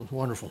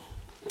Wonderful.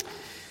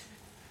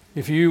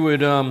 If you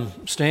would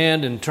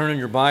stand and turn in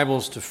your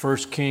Bibles to 1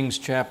 Kings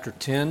chapter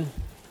 10.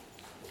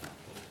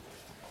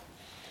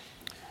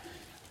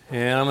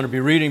 And I'm going to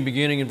be reading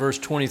beginning in verse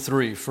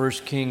 23. 1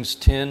 Kings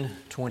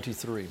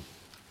 10:23.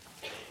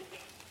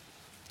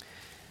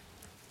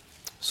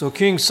 So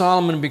King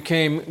Solomon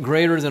became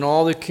greater than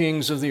all the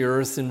kings of the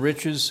earth in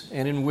riches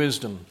and in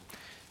wisdom.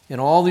 And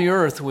all the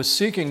earth was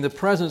seeking the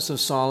presence of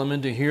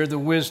Solomon to hear the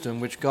wisdom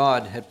which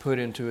God had put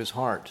into his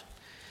heart.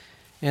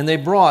 And they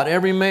brought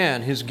every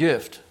man his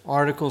gift,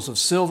 articles of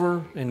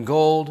silver and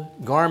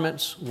gold,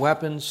 garments,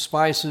 weapons,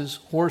 spices,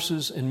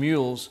 horses, and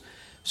mules,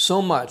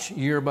 so much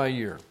year by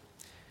year.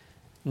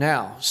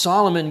 Now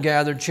Solomon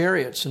gathered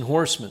chariots and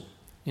horsemen,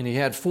 and he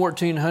had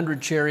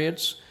 1,400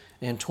 chariots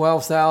and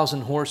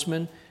 12,000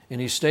 horsemen, and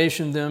he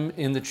stationed them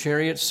in the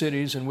chariot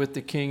cities and with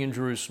the king in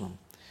Jerusalem.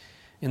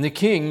 And the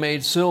king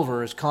made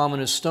silver as common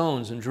as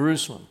stones in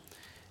Jerusalem,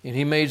 and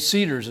he made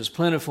cedars as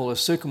plentiful as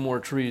sycamore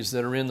trees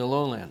that are in the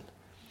lowland.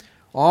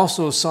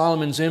 Also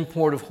Solomon's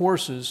import of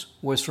horses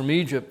was from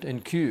Egypt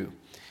and Cu,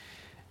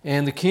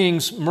 and the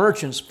king's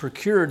merchants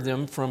procured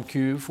them from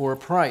Cu for a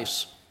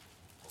price.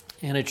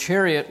 And a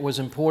chariot was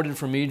imported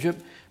from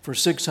Egypt for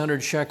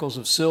 600 shekels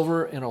of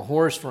silver, and a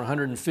horse for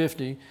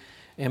 150,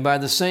 and by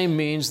the same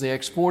means they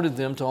exported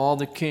them to all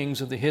the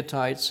kings of the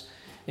Hittites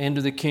and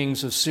to the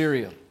kings of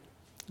Syria.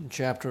 In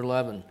chapter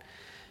 11.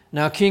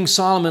 Now King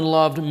Solomon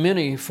loved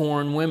many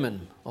foreign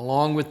women,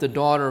 along with the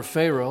daughter of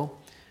Pharaoh,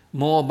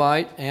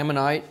 Moabite,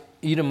 Ammonite,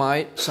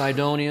 Edomite,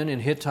 Sidonian,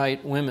 and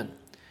Hittite women,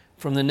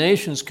 from the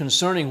nations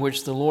concerning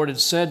which the Lord had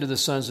said to the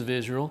sons of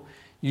Israel,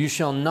 "You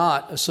shall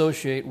not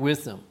associate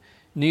with them,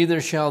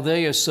 neither shall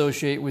they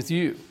associate with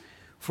you,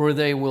 for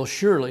they will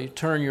surely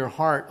turn your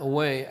heart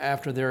away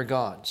after their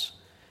gods."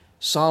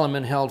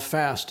 Solomon held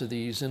fast to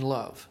these in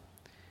love.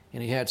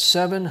 And he had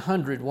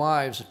 700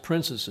 wives and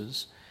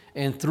princesses,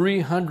 and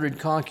 300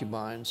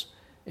 concubines,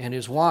 and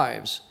his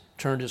wives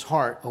turned his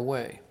heart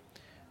away.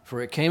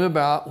 For it came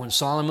about when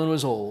Solomon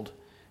was old,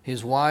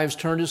 his wives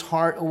turned his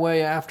heart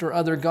away after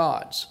other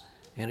gods,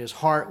 and his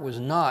heart was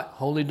not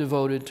wholly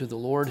devoted to the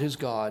Lord his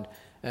God,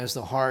 as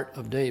the heart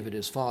of David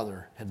his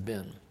father had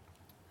been.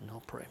 And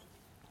I'll pray.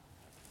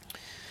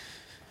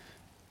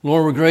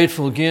 Lord, we're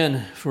grateful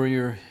again for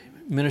your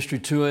ministry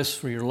to us,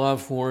 for your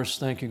love for us.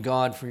 Thank you,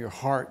 God, for your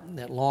heart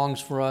that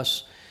longs for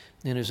us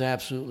and is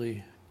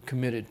absolutely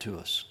committed to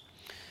us.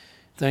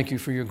 Thank you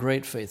for your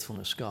great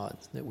faithfulness, God,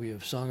 that we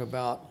have sung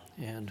about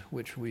and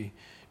which we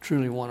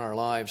truly want our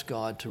lives,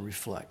 God, to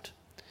reflect.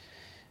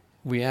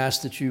 We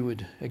ask that you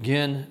would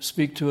again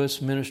speak to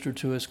us, minister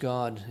to us,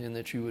 God, and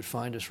that you would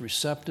find us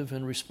receptive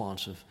and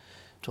responsive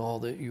to all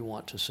that you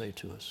want to say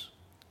to us.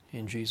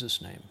 In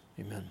Jesus' name,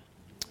 amen.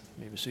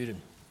 You may be seated.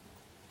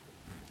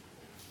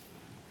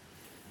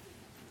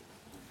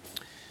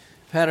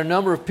 I've had a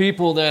number of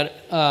people that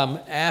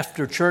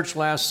after church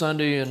last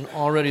Sunday and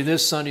already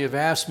this Sunday have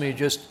asked me,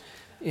 just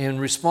in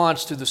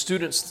response to the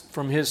students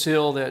from His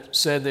Hill that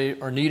said they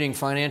are needing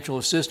financial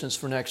assistance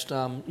for next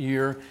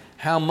year,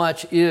 how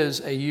much is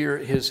a year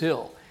at His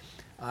Hill?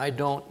 I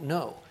don't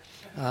know.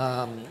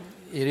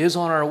 It is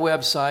on our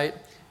website.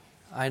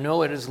 I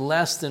know it is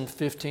less than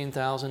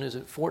 $15,000. Is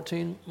it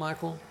 14,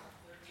 Michael?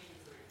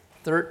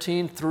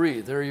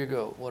 13,300. There you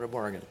go. What a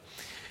bargain.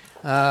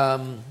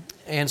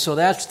 And so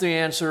that's the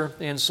answer.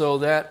 And so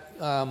that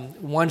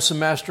one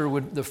semester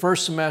the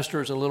first semester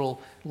is a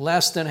little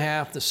less than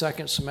half. The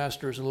second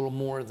semester is a little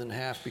more than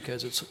half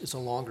because it's a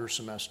longer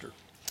semester.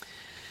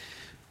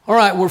 All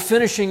right, we're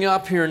finishing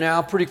up here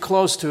now, pretty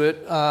close to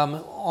it,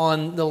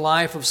 on the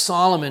life of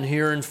Solomon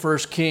here in 1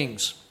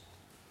 Kings.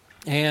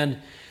 And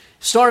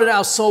started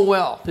out so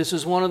well. This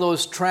is one of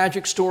those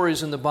tragic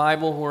stories in the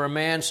Bible where a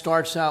man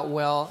starts out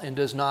well and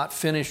does not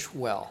finish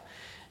well.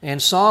 And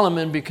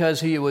Solomon,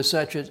 because he was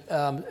such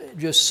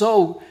just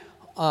so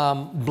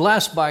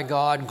blessed by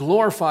God,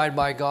 glorified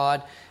by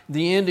God,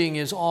 the ending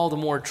is all the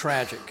more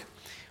tragic,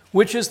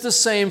 which is the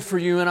same for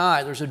you and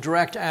I. There's a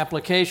direct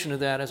application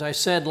of that. As I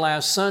said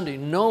last Sunday,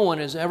 no one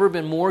has ever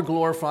been more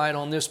glorified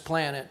on this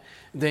planet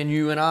than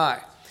you and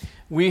I.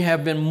 We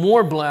have been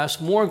more blessed,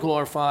 more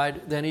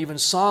glorified than even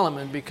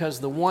Solomon, because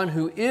the one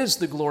who is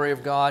the glory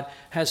of God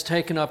has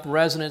taken up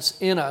residence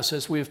in us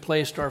as we have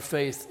placed our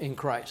faith in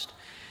Christ.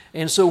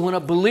 And so when a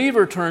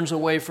believer turns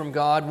away from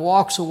God,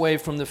 walks away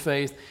from the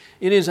faith,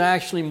 it is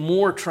actually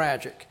more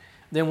tragic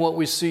than what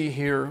we see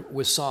here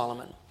with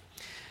Solomon.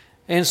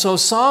 And so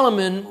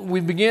Solomon, we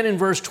begin in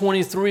verse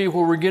 23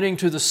 where we're getting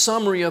to the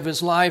summary of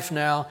his life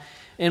now,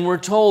 and we're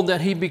told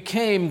that he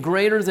became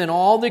greater than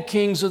all the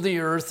kings of the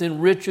earth in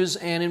riches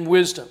and in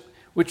wisdom,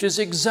 which is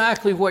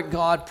exactly what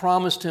God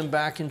promised him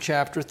back in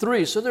chapter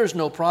 3. So there's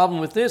no problem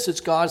with this.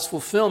 It's God's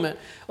fulfillment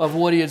of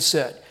what he had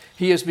said.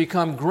 He has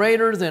become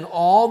greater than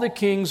all the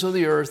kings of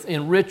the earth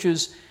in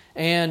riches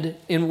and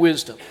in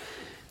wisdom.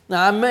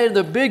 Now, I made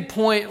the big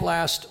point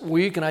last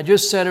week, and I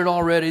just said it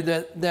already,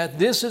 that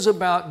this is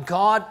about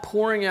God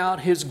pouring out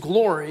His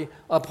glory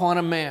upon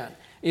a man.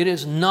 It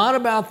is not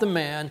about the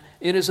man,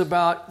 it is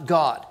about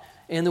God.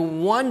 And the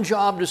one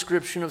job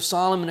description of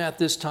Solomon at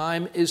this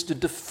time is to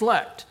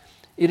deflect.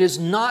 It is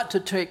not to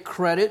take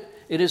credit.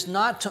 It is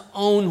not to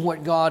own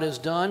what God has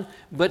done,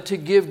 but to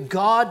give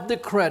God the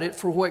credit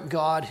for what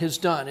God has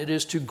done. It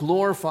is to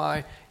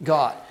glorify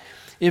God.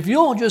 If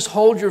you'll just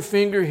hold your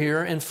finger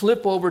here and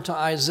flip over to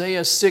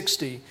Isaiah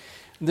 60,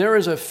 there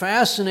is a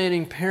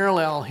fascinating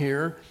parallel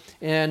here,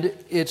 and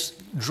it's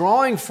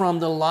drawing from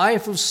the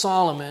life of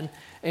Solomon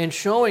and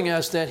showing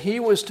us that he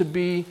was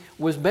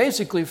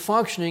basically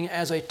functioning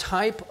as a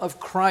type of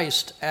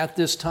Christ at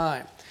this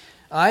time.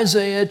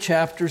 Isaiah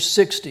chapter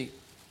 60.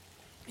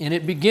 And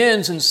it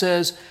begins and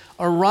says,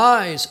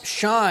 "Arise,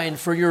 shine,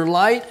 for your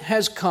light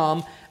has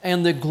come,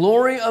 and the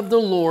glory of the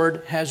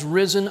Lord has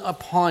risen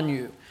upon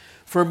you.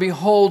 For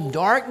behold,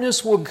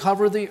 darkness will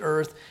cover the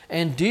earth,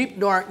 and deep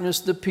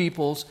darkness the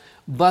peoples.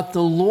 But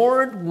the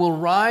Lord will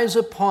rise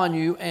upon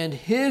you, and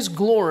His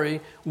glory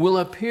will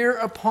appear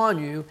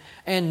upon you,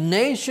 and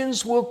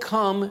nations will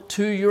come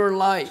to your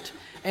light,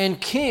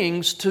 and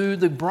kings to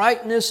the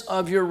brightness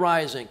of your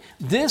rising."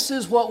 This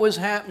is what was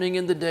happening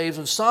in the days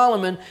of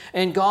Solomon,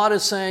 and God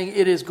is saying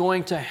it is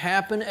going to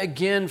happen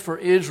again for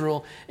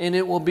Israel, and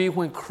it will be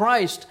when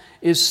Christ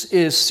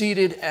is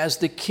seated as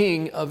the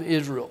king of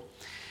Israel.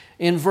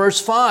 In verse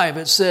 5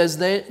 it says,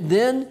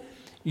 "Then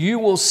you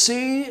will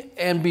see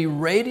and be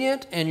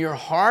radiant, and your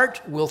heart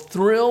will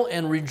thrill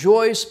and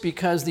rejoice,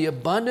 because the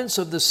abundance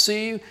of the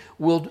sea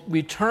will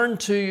return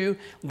to you.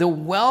 The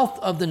wealth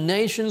of the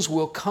nations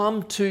will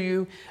come to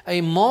you.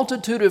 A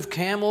multitude of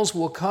camels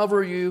will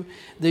cover you,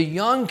 the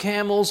young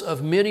camels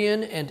of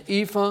Midian and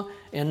Ephah.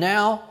 And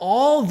now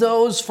all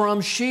those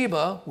from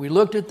Sheba," we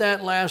looked at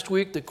that last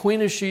week, the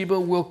queen of Sheba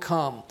will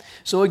come.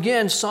 So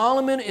again,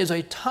 Solomon is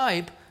a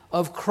type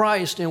of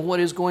Christ and what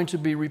is going to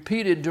be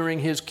repeated during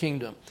his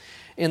kingdom.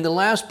 In the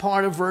last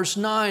part of verse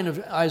 9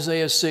 of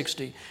Isaiah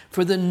 60,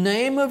 "For the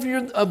name of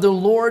the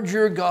Lord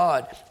your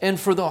God, and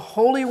for the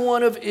Holy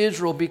One of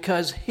Israel,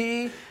 because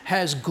He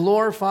has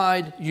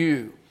glorified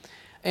you.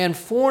 And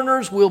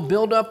foreigners will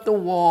build up the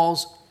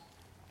walls,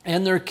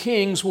 and their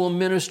kings will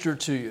minister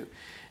to you."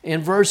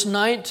 In verse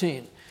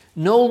 19,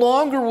 "No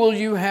longer will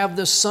you have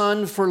the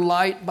sun for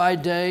light by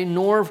day,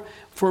 nor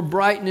for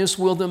brightness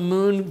will the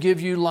moon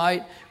give you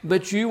light,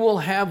 but you will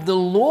have the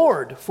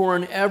Lord for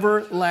an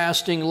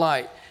everlasting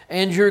light,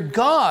 and your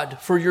God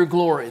for your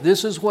glory."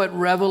 This is what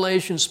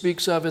Revelation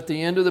speaks of at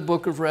the end of the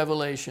book of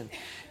Revelation.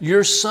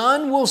 "Your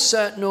sun will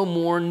set no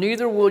more,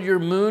 neither will your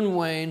moon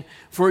wane,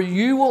 for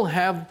you will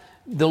have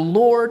the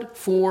Lord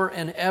for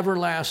an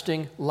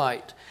everlasting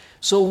light."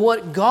 So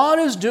what God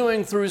is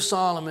doing through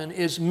Solomon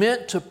is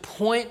meant to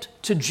point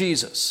to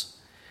Jesus.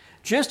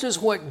 Just as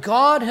what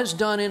God has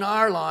done in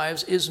our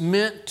lives is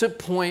meant to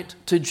point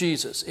to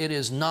Jesus. It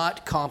is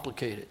not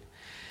complicated.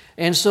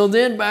 And so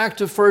then back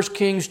to 1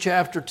 Kings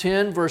chapter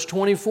 10, verse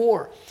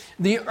 24.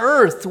 "The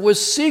earth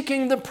was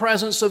seeking the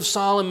presence of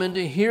Solomon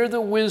to hear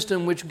the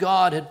wisdom which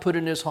God had put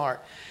in his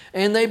heart.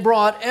 And they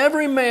brought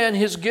every man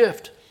his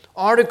gift,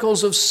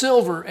 articles of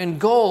silver and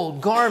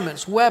gold,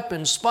 garments,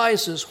 weapons,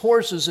 spices,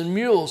 horses, and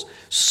mules,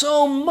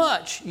 so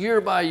much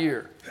year by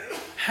year."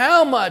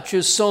 How much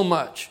is so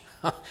much?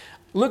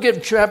 Look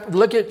at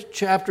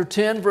chapter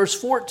 10, verse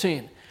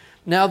 14.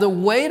 "Now the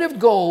weight of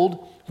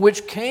gold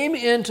which came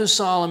into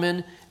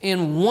Solomon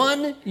in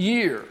 1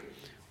 year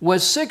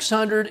was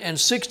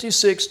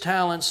 666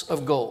 talents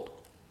of gold."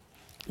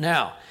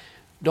 Now,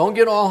 don't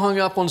get all hung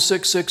up on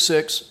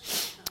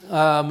 666.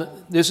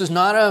 This is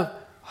not a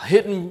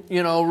hidden,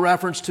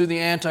 reference to the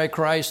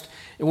Antichrist.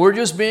 We're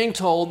just being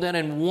told that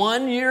in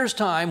 1 year's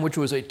time, which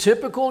was a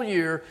typical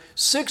year,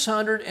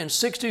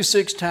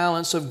 666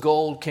 talents of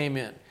gold came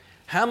in.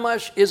 How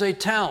much is a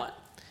talent?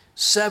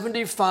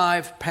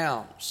 75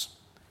 pounds.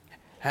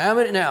 How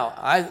many? Now,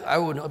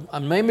 I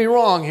may be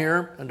wrong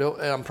here,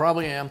 I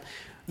probably am,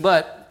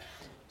 but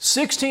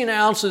 16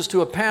 ounces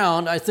to a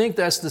pound, I think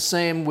that's the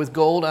same with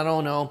gold, I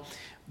don't know,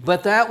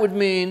 but that would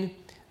mean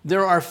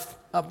there are,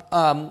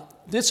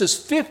 this is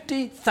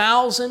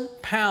 50,000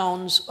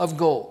 pounds of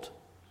gold.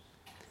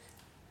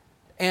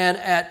 And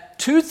at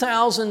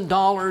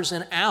 $2,000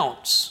 an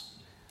ounce,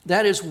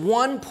 that is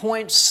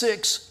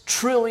 $1.6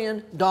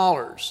 trillion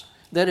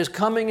that is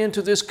coming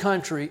into this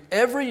country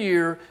every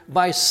year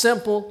by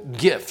simple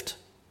gift.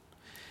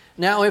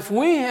 Now, if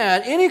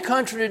any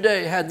country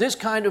today had this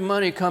kind of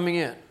money coming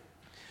in,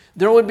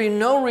 there would be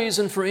no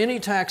reason for any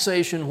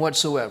taxation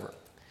whatsoever.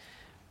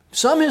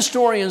 Some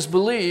historians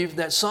believe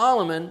that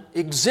Solomon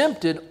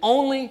exempted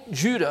only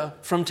Judah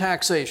from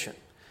taxation,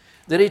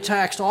 that he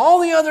taxed all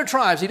the other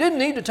tribes. He didn't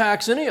need to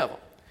tax any of them.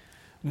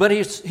 But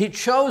he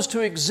chose to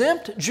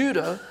exempt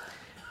Judah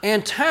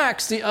and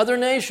tax the other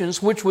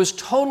nations, which was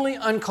totally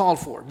uncalled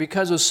for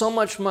because of so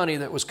much money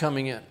that was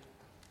coming in.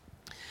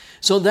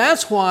 So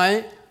that's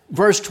why,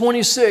 verse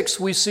 26,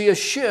 we see a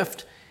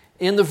shift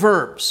in the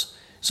verbs.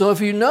 So if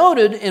you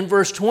noted in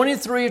verse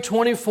 23,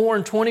 24,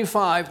 and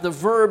 25, the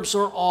verbs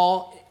are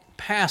all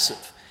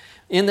passive.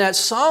 In that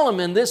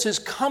Solomon, this is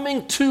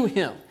coming to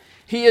him.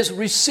 He is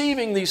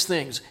receiving these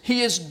things.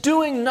 He is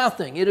doing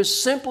nothing. It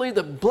is simply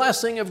the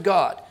blessing of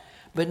God.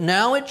 But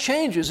now it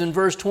changes in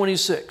verse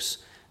 26.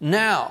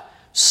 Now,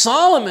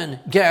 Solomon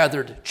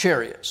gathered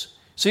chariots.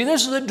 See,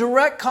 this is a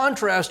direct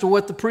contrast to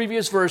what the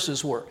previous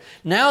verses were.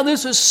 Now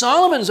this is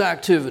Solomon's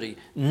activity,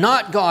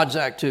 not God's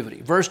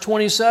activity. Verse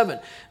 27,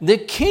 the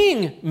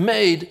king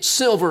made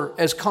silver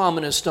as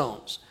common as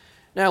stones.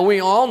 Now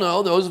we all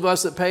know, those of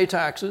us that pay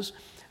taxes,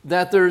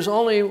 that there's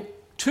only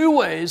two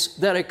ways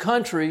that a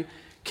country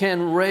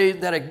can raise,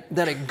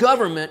 that a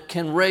government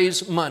can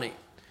raise money.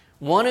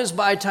 One is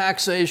by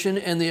taxation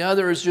and the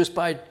other is just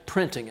by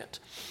printing it.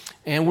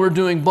 And we're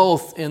doing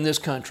both in this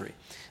country.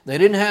 They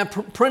didn't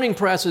have printing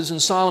presses in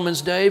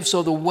Solomon's day,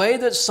 so the way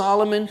that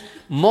Solomon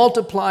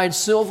multiplied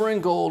silver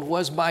and gold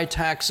was by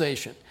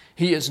taxation.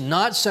 He is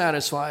not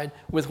satisfied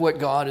with what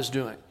God is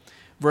doing.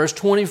 Verse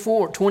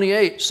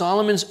 28,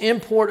 Solomon's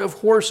import of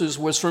horses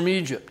was from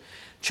Egypt.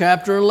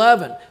 Chapter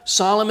 11,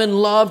 Solomon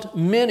loved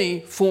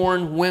many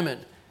foreign women.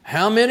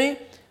 How many?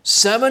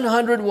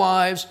 700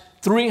 wives,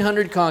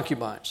 300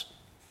 concubines.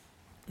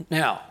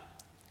 Now,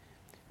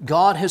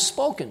 God has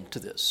spoken to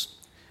this.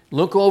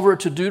 Look over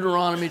to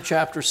Deuteronomy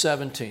chapter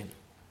 17,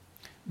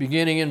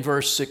 beginning in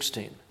verse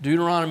 16.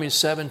 Deuteronomy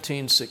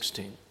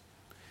 17:16.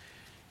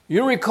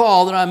 You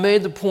recall that I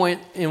made the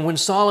point in when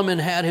Solomon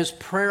had his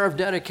prayer of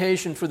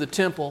dedication for the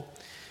temple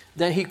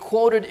that he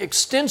quoted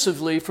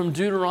extensively from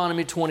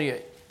Deuteronomy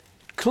 28.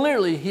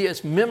 Clearly, he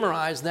has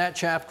memorized that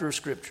chapter of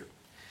Scripture.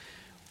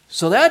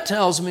 So that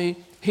tells me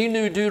he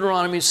knew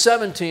Deuteronomy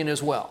 17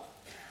 as well.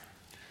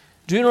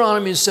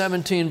 Deuteronomy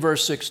 17,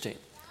 verse 16.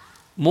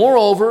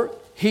 Moreover,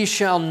 he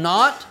shall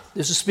not,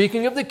 this is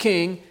speaking of the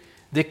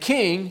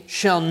king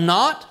shall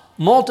not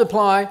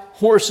multiply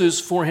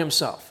horses for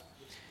himself,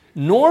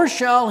 nor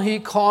shall he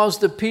cause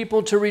the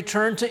people to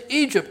return to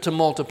Egypt to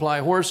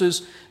multiply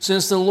horses,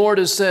 since the Lord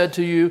has said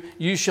to you,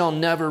 you shall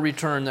never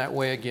return that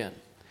way again.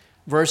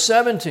 Verse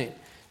 17,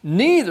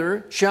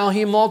 neither shall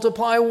he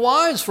multiply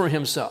wives for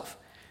himself,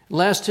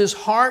 lest his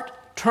heart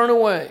turn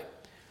away,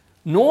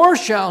 nor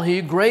shall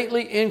he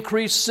greatly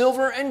increase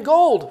silver and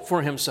gold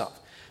for himself.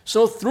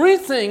 So three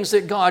things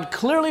that God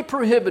clearly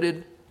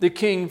prohibited the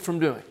king from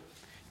doing.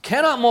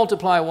 Cannot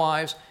multiply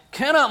wives,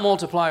 cannot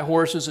multiply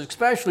horses,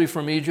 especially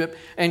from Egypt,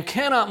 and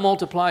cannot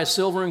multiply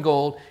silver and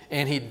gold,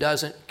 and he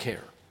doesn't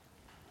care.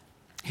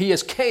 He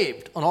has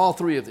caved on all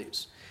three of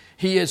these.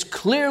 He has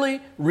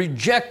clearly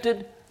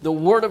rejected the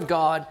word of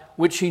God,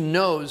 which he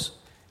knows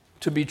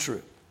to be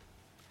true.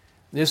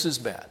 This is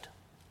bad.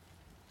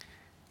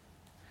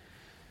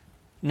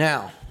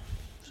 Now,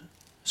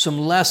 some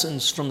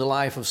lessons from the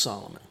life of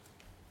Solomon.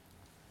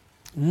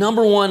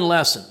 Number one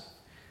lesson.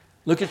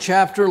 Look at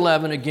chapter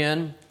 11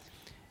 again,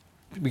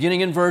 beginning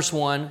in verse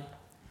 1.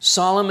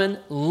 Solomon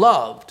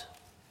loved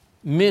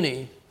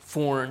many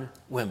foreign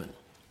women.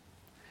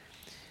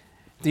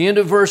 At the end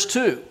of verse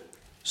 2,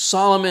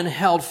 Solomon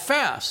held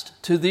fast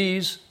to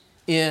these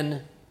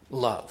in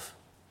love.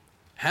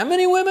 How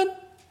many women?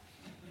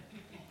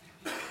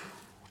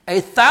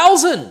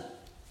 1,000.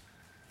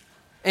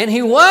 And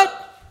he what?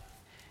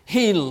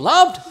 He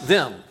loved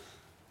them.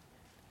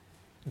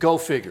 Go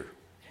figure.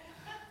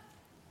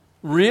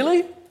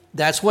 Really?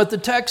 That's what the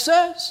text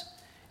says.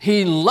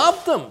 He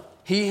loved them.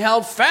 He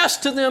held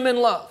fast to them in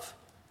love.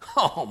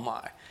 Oh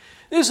my.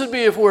 This would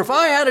be if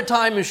I had a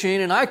time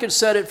machine and I could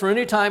set it for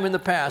any time in the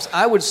past,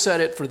 I would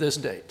set it for this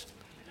date.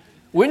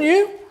 Wouldn't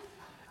you?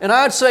 And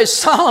I'd say,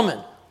 Solomon,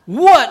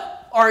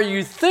 what are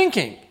you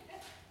thinking?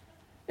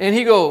 And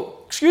he'd go,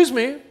 excuse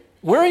me,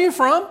 where are you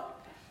from?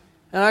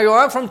 And I go,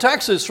 I'm from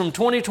Texas, from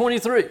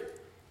 2023.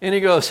 And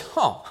he goes,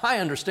 oh, I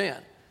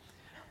understand.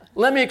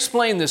 Let me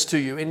explain this to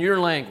you in your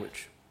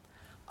language.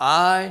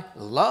 I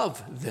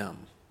love them.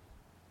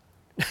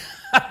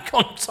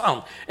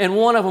 And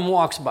one of them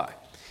walks by.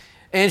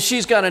 And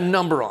she's got a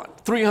number on,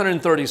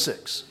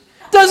 336.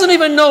 Doesn't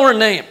even know her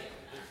name.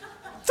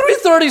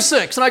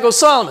 336. And I go,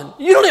 Solomon,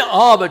 you don't know.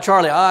 Oh, but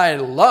Charlie, I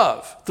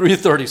love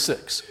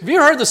 336. Have you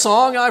heard the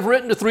song I've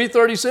written to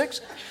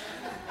 336?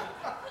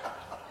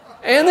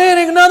 And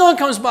then another one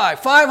comes by,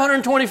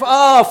 525.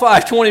 Oh,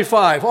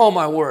 525. Oh,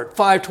 my word,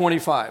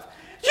 525.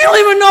 You don't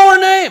even know her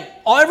name.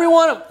 Oh, every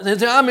one of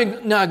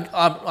them. Now,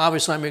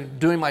 obviously, I'm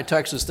doing my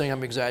Texas thing.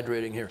 I'm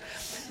exaggerating here.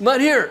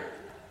 But here,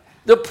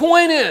 the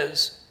point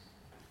is,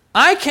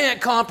 I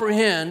can't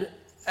comprehend,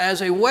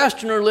 as a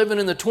Westerner living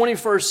in the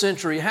 21st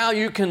century, how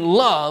you can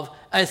love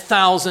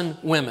 1,000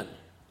 women.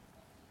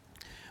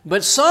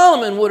 But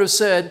Solomon would have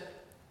said,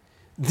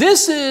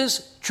 this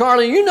is,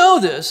 Charlie, you know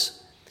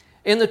this,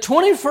 in the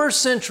 21st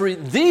century,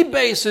 the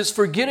basis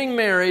for getting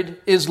married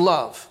is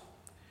love.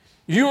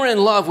 You are in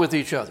love with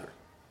each other.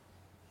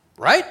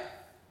 Right?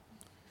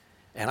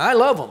 And I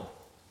love them.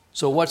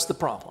 So what's the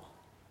problem?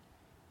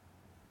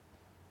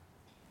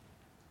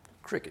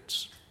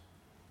 Crickets.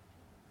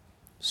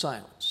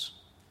 Silence.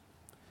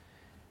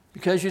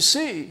 Because you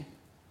see,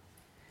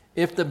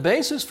 if the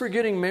basis for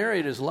getting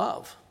married is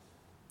love,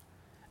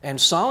 and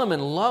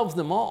Solomon loved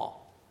them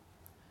all,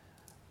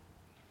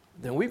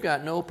 then we've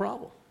got no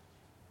problem.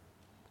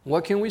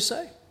 What can we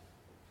say?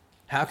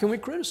 How can we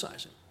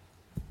criticize him?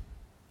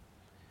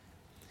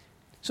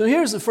 So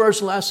here's the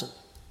first lesson.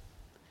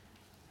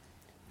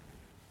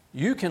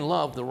 you can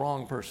love the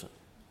wrong person.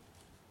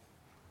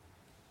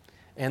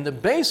 And the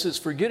basis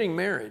for getting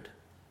married,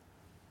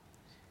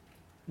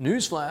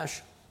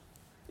 newsflash,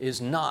 is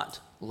not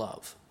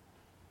love.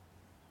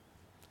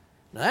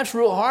 Now that's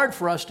real hard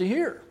for us to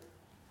hear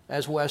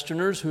as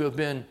Westerners who have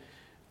been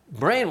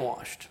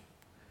brainwashed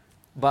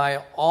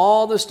by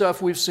all the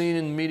stuff we've seen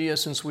in the media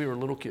since we were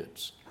little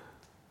kids.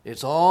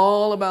 It's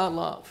all about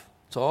love.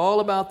 It's all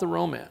about the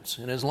romance.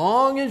 And as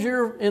long as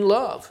you're in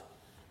love,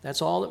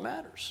 that's all that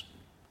matters.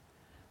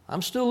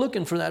 I'm still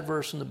looking for that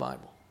verse in the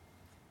Bible.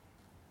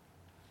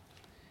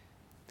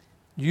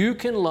 You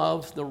can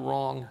love the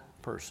wrong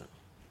person.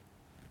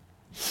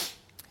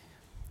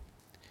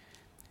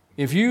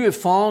 If you have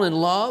fallen in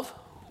love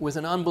with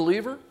an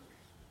unbeliever,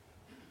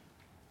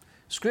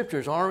 Scripture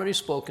has already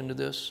spoken to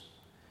this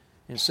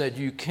and said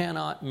you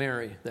cannot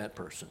marry that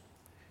person.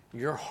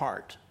 Your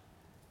heart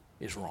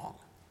is wrong.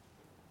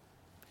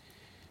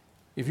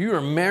 If you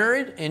are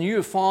married and you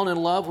have fallen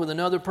in love with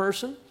another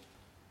person,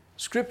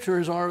 Scripture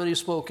has already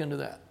spoken to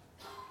that.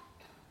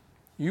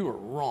 You are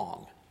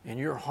wrong, and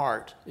your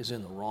heart is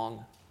in the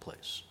wrong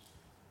place.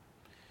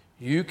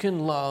 You can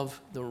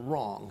love the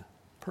wrong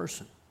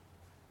person.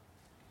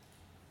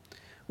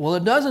 Well,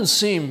 it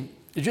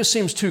just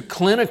seems too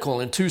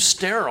clinical and too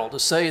sterile to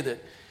say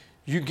that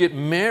you get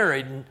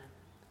married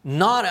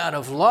not out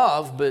of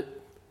love, but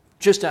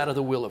just out of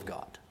the will of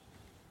God.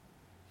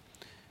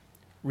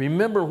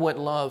 Remember what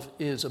love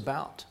is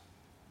about.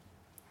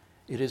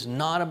 It is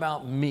not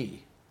about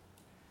me.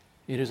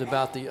 It is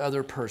about the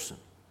other person.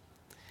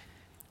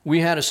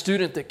 We had a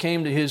student that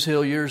came to His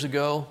Hill years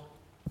ago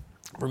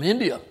from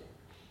India.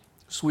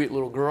 Sweet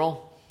little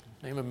girl,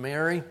 name of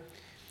Mary.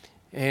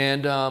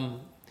 And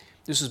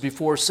this is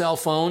before cell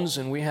phones,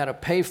 and we had a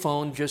pay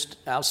phone just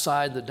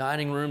outside the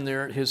dining room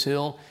there at His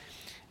Hill.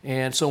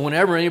 And so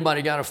whenever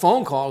anybody got a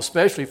phone call,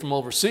 especially from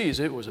overseas,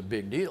 it was a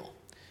big deal.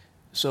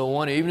 So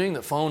one evening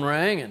the phone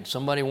rang and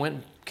somebody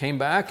came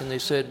back and they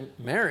said,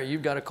 "Mary,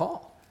 you've got a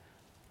call."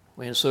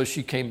 And so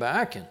she came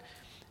back and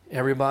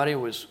everybody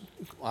was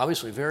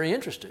obviously very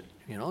interested.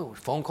 You know,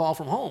 phone call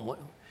from home.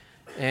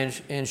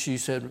 And she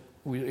said,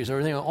 "Is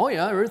everything?" "Oh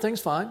yeah, everything's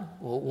fine."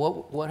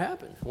 "Well, what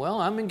happened?" "Well,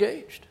 I'm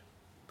engaged."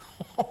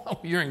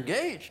 "You're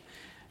engaged?"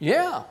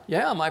 Yeah,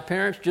 my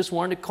parents just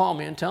wanted to call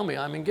me and tell me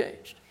I'm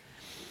engaged.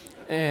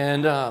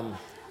 And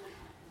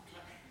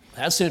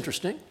that's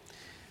interesting.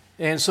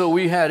 And so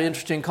we had an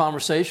interesting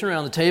conversation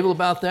around the table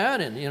about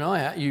that. And,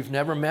 you've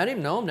never met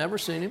him? No, never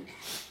seen him.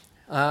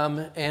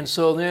 And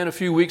so then a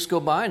few weeks go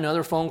by,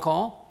 another phone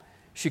call.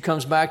 She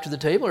comes back to the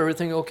table.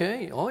 "Everything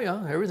okay?" "Oh,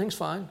 yeah, everything's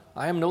fine.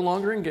 I am no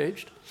longer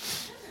engaged."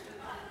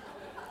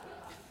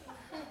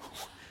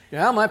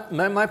 "Yeah,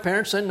 my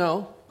parents said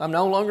no. I'm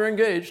no longer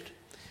engaged."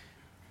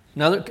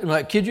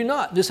 I kid you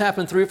not, this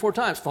happened 3 or 4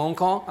 times. Phone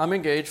call, I'm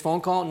engaged.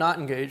 Phone call, not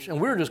engaged. And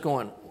we were just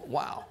going,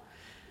 wow.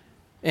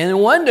 And then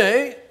one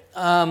day,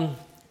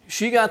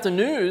 she got the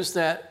news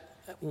that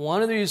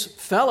one of these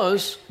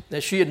fellows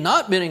that she had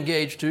not been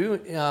engaged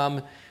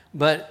to,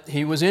 but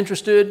he was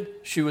interested.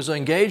 She was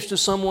engaged to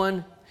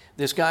someone.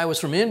 This guy was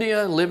from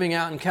India, living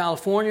out in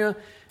California,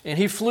 and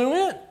he flew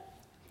in.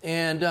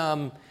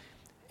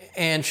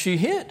 And she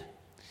hid.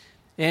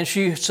 And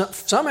she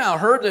somehow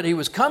heard that he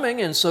was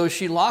coming, and so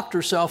she locked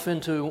herself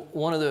into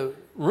one of the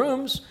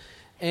rooms,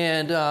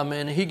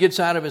 and he gets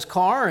out of his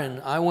car,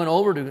 and I went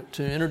over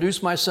to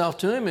introduce myself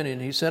to him,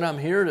 and he said, "I'm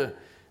here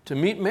to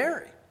meet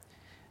Mary."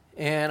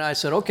 And I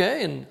said,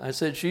 "Okay," and I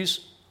said,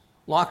 "She's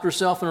locked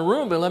herself in a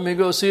room, but let me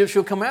go see if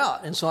she'll come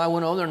out." And so I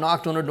went over there,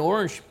 knocked on her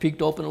door, and she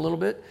peeked open a little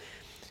bit.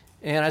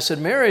 And I said,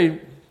 "Mary,"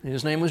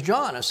 his name was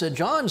John. I said,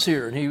 "John's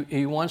here, and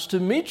he wants to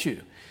meet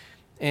you."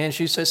 And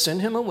she said,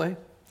 "Send him away."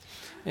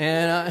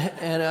 And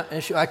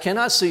I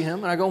cannot see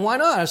him. And I go, "Why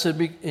not?" I said,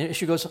 and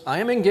she goes, "I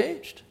am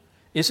engaged.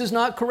 This is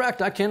not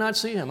correct. I cannot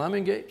see him. I'm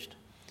engaged."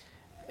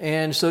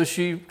 And so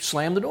she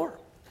slammed the door.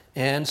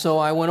 And so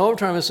I went over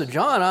to him and said,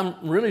 "John,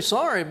 I'm really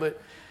sorry, but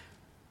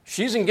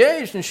she's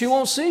engaged and she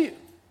won't see you."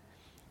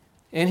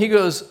 And he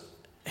goes,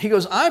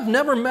 "I've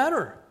never met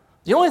her.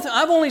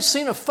 I've only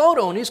seen a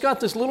photo," and he's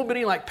got this little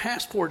bitty like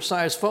passport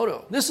size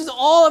photo. "This is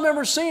all I've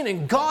ever seen,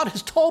 and God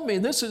has told me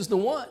this is the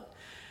one."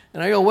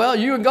 And I go, "Well,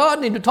 you and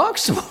God need to talk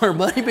some more,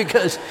 buddy,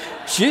 because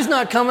she's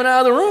not coming out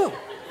of the room."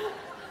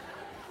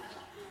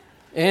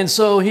 And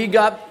so he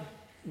got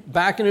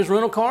back in his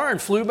rental car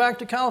and flew back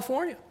to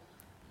California.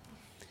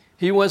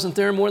 He wasn't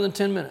there more than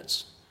 10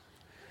 minutes.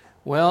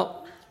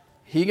 Well,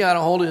 he got a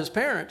hold of his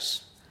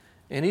parents,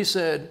 and he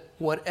said,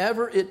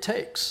 "Whatever it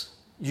takes,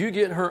 you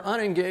get her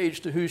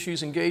unengaged to who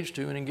she's engaged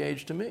to and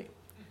engaged to me."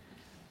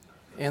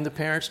 And the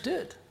parents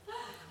did.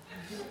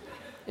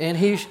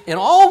 And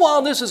all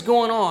while this is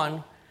going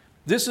on,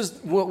 this is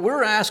what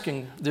we're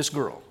asking this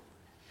girl,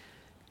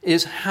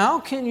 is how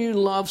can you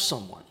love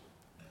someone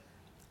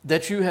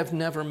that you have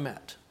never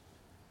met?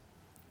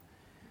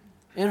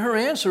 And her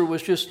answer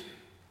was she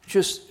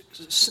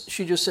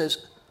just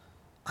says,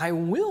 "I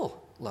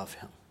will love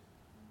him."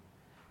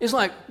 It's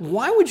like,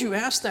 why would you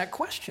ask that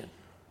question?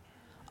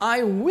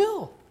 I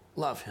will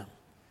love him.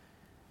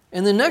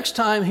 And the next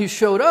time he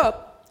showed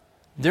up,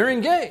 They're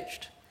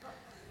engaged.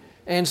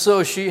 And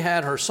so she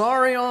had her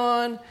sari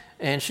on,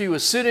 and she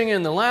was sitting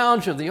in the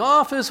lounge of the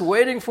office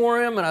waiting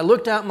for him, and I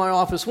looked out my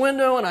office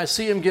window, and I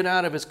see him get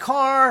out of his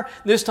car.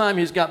 This time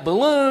he's got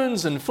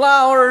balloons and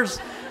flowers,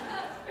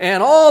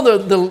 and all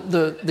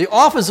the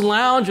office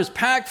lounge is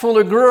packed full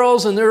of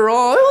girls, and they're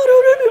all,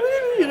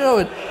 you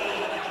know.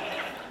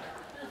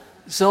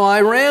 So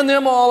I ran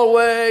them all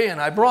away,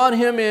 and I brought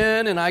him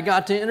in, and I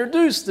got to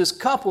introduce this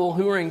couple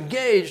who are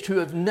engaged who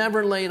have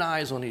never laid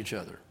eyes on each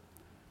other.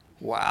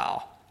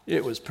 Wow,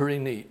 it was pretty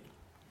neat.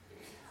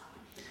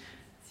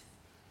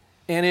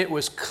 And it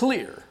was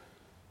clear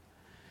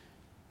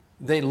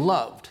they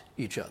loved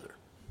each other.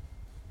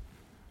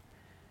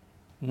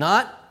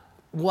 Not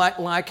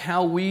like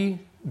how we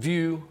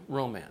view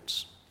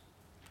romance,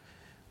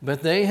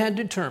 but they had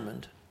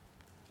determined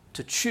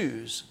to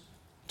choose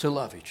to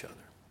love each other.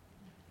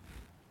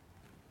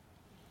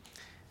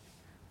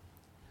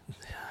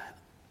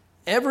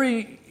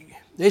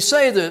 They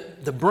say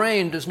that the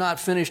brain does not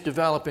finish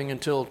developing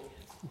until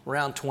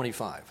around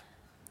 25.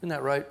 Isn't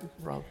that right,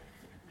 Rob?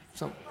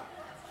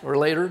 Or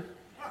later?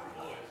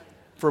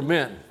 For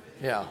men,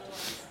 yeah.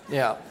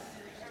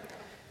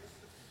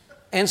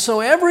 And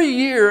so every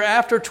year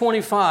after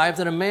 25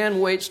 that a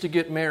man waits to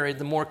get married,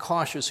 the more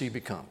cautious he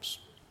becomes.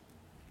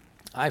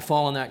 I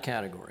fall in that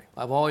category.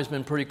 I've always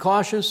been pretty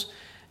cautious,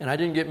 and I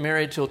didn't get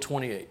married till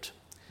 28.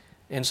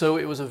 And so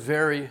it was a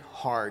very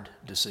hard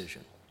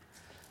decision.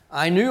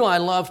 I knew I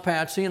loved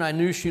Patsy, and I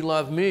knew she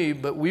loved me,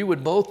 but we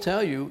would both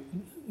tell you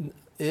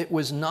it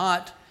was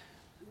not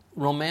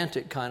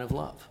romantic kind of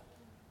love.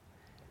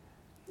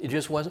 It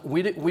just wasn't.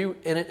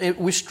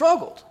 We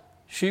struggled.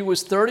 She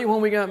was 30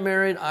 when we got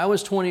married. I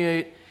was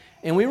 28.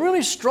 And we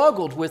really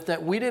struggled with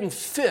that. We didn't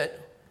fit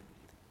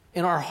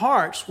in our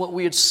hearts what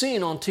we had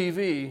seen on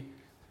TV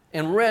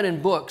and read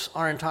in books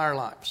our entire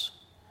lives.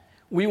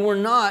 We were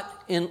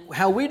not, in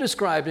how we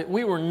described it,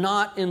 we were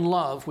not in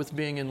love with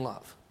being in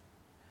love.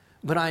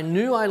 But I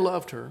knew I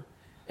loved her,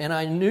 and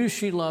I knew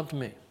she loved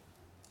me.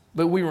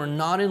 But we were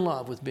not in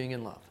love with being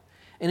in love.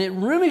 And it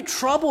really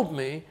troubled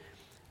me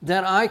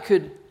that I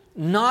could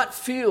not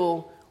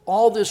feel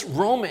all this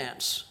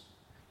romance.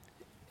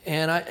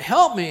 And it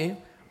helped me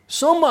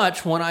so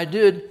much when I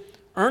did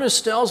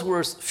Ernest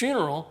Stellsworth's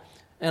funeral,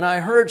 and I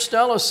heard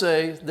Stella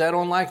say that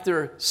on like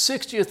their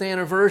 60th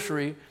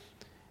anniversary,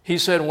 he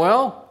said,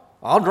 well,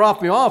 I'll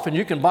drop you off and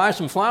you can buy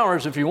some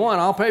flowers if you want.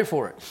 I'll pay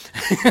for it.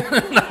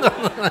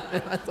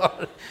 I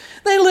thought,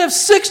 they lived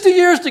 60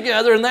 years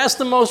together, and that's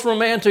the most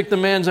romantic the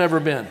man's ever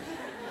been.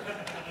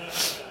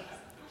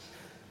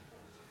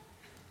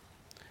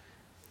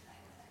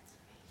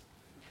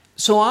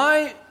 So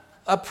I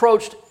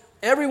approached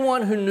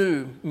everyone who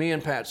knew me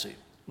and Patsy,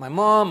 my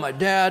mom, my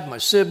dad, my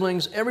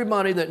siblings,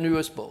 everybody that knew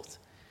us both,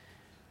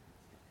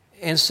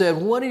 and said,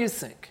 what do you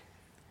think?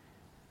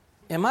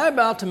 Am I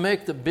about to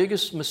make the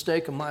biggest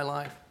mistake of my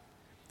life?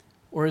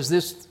 Or is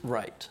this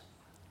right?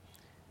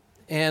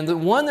 And the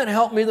one that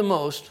helped me the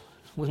most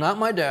was not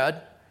my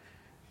dad,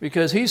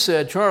 because he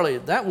said, Charlie,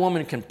 that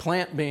woman can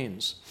plant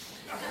beans.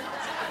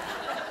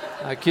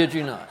 I kid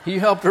you not. She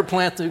helped him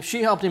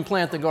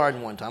plant the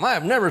garden one time. I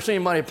have never seen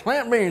anybody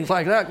plant beans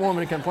like that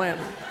woman can plant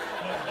beans.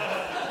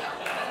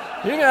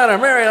 You got to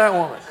marry that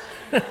woman.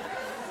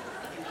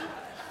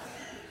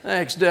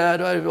 Thanks,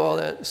 Dad. All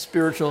that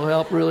spiritual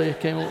help really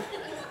came along.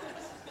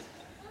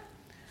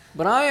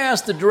 But I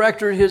asked the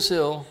director at His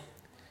Hill,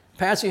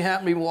 Patsy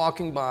happened to be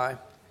walking by,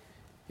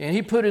 and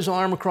he put his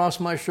arm across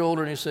my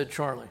shoulder and he said,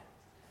 Charlie,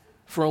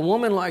 for a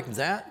woman like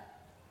that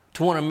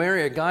to want to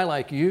marry a guy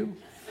like you,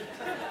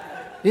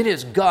 it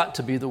has got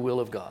to be the will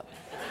of God.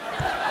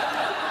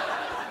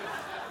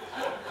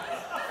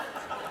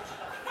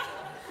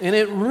 And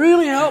it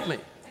really helped me.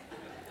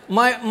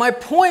 My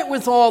point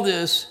with all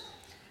this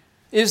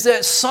is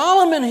that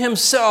Solomon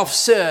himself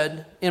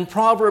said in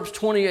Proverbs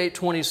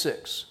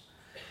 28:26,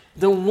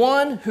 the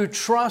one who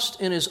trusts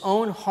in his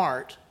own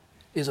heart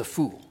is a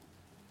fool.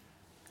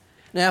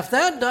 Now, if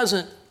that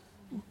doesn't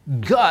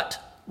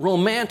gut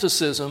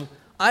romanticism,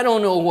 I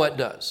don't know what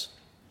does.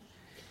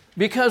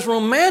 Because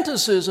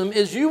romanticism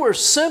is you are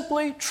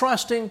simply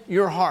trusting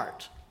your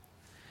heart.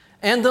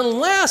 And the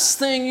last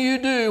thing you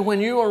do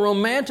when you are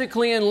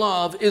romantically in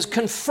love is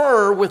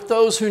confer with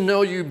those who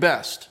know you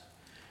best.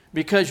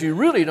 Because you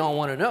really don't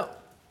want to know.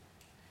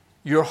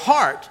 Your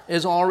heart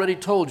has already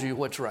told you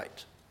what's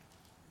right.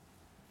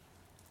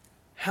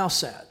 How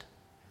sad.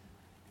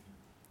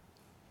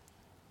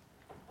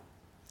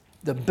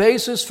 The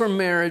basis for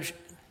marriage,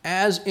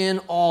 as in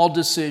all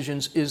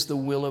decisions, is the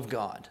will of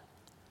God.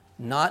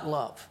 Not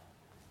love,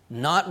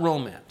 not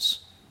romance,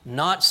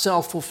 not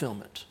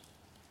self-fulfillment.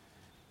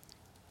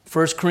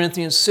 1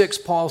 Corinthians 6,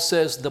 Paul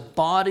says, the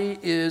body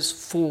is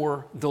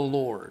for the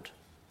Lord.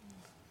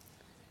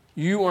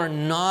 You are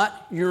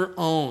not your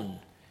own.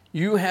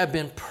 You have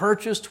been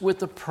purchased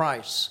with a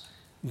price.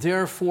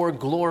 Therefore,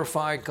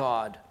 glorify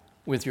God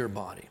with your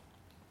body.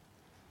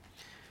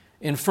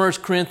 In 1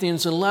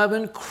 Corinthians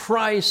 11,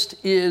 Christ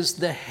is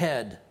the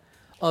head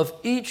of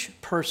each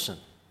person.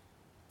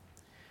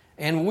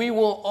 and we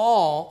will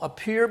all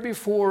appear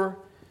before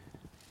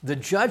the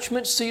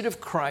judgment seat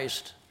of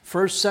Christ,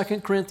 1st,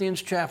 2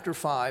 Corinthians chapter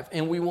 5,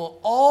 and we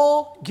will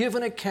all give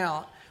an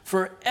account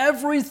for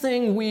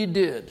everything we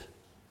did,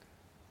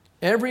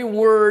 every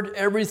word,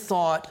 every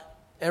thought,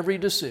 every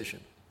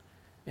decision.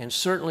 And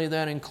certainly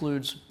that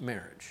includes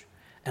marriage.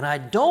 And I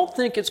don't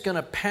think it's going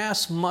to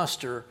pass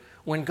muster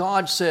when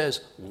God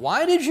says,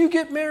 why did you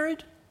get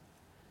married?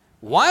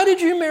 Why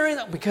did you marry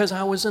that? Because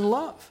I was in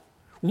love.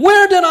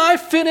 Where did I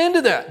fit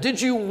into that? Did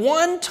you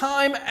one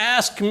time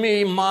ask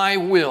me my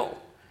will?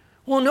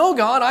 Well, no,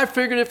 God, I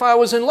figured if I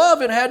was in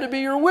love, it had to be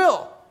your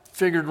will.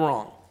 Figured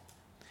wrong.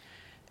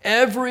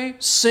 Every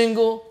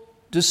single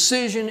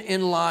decision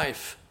in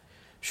life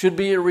should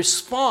be a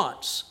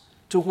response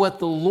to what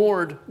the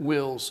Lord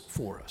wills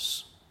for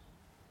us.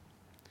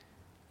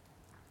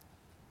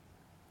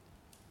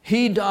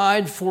 He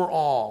died for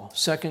all,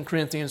 2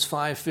 Corinthians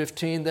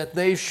 5:15, that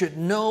they should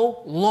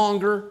no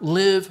longer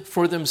live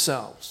for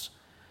themselves,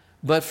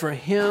 but for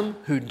him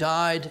who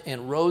died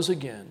and rose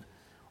again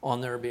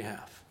on their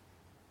behalf.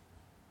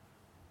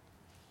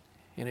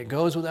 And it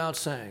goes without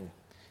saying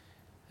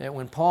that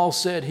when Paul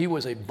said he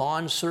was a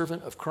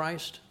bondservant of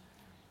Christ,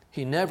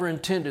 he never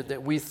intended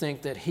that we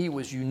think that he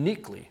was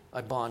uniquely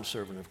a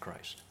bondservant of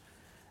Christ.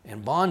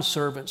 And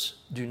bondservants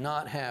do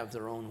not have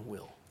their own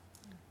will.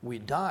 We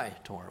die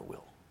to our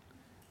will.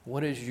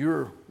 What is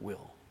your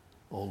will,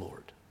 O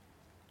Lord?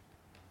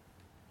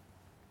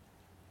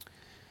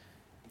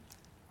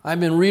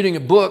 I've been reading a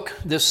book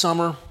this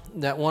summer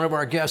that one of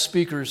our guest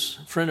speakers,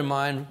 a friend of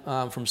mine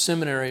from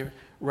seminary,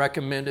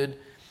 recommended.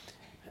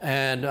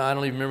 And I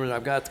don't even remember,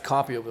 I've got the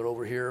copy of it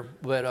over here.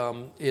 But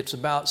it's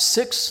about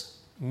 6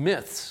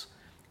 myths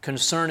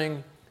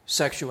concerning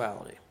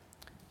sexuality.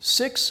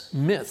 6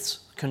 myths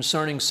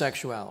concerning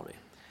sexuality.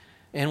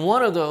 And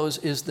one of those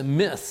is the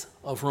myth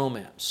of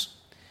romance.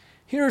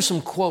 Here are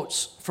some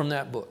quotes from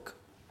that book.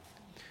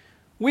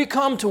 We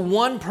come to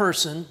one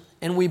person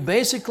and we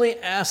basically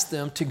ask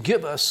them to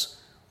give us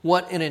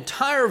what an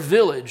entire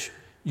village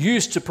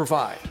used to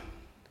provide: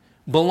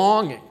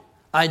 belonging,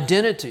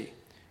 identity,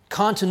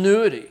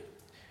 continuity.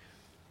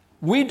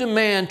 We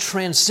demand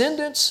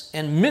transcendence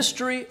and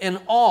mystery and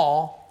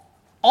all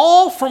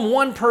from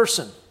one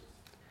person.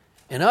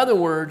 In other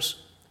words,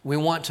 we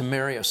want to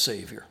marry a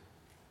Savior.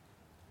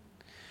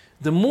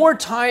 The more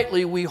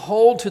tightly we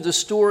hold to the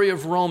story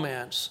of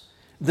romance,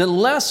 the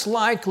less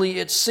likely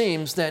it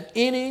seems that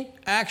any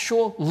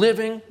actual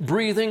living,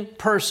 breathing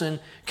person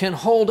can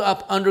hold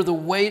up under the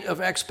weight of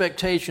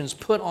expectations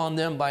put on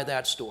them by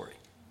that story.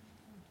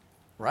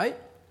 Right?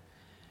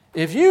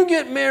 If you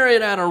get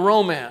married out of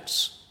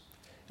romance,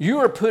 you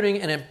are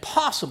putting an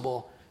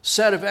impossible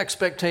set of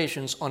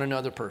expectations on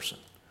another person.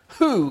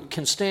 Who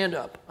can stand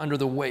up under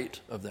the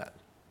weight of that?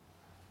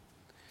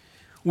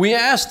 We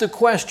ask the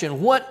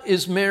question, what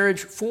is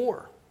marriage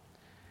for?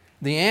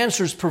 The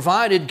answers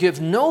provided give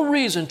no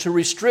reason to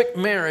restrict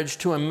marriage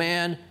to a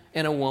man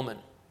and a woman.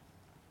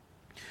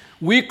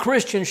 We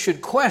Christians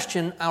should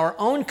question our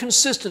own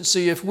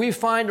consistency if we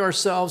find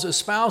ourselves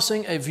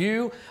espousing a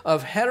view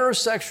of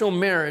heterosexual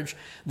marriage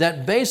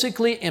that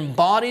basically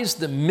embodies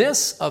the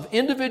myths of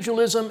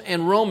individualism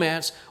and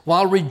romance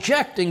while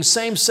rejecting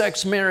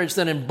same-sex marriage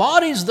that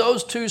embodies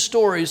those two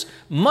stories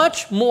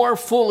much more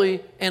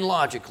fully and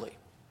logically.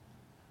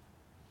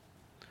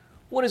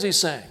 What is he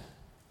saying?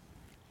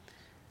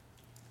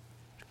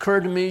 It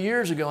occurred to me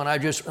years ago, and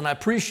I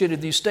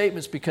appreciated these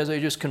statements because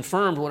they just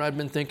confirmed what I've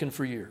been thinking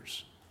for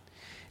years.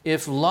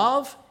 If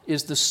love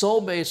is the sole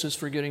basis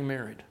for getting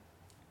married,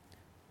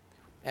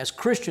 as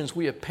Christians,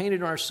 we have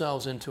painted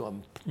ourselves into a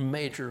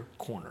major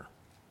corner.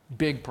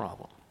 Big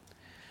problem.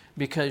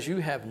 Because you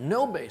have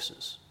no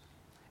basis.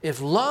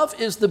 If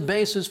love is the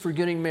basis for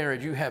getting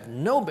married, you have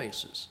no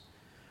basis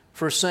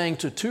for saying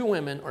to 2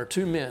 women or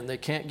 2 men they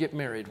can't get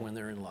married when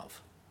they're in love.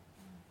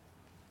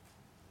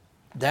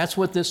 That's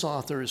what this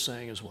author is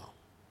saying as well.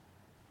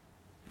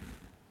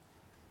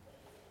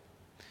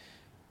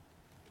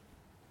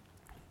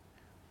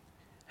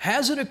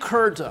 Has it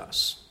occurred to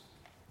us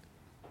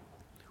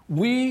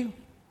we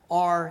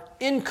are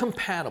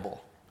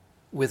incompatible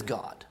with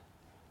God?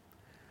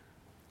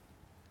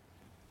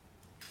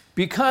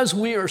 Because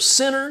we are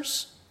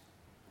sinners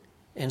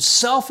and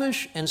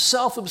selfish and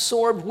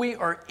self-absorbed, we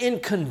are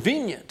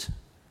inconvenient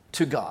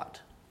to God.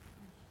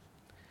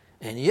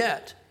 And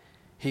yet,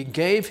 He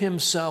gave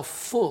Himself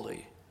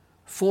fully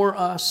for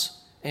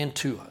us and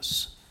to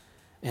us.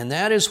 And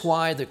that is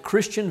why the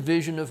Christian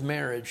vision of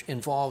marriage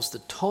involves the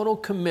total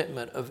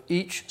commitment of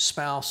each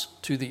spouse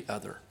to the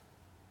other.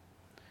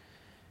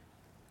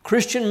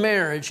 Christian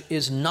marriage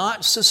is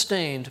not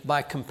sustained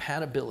by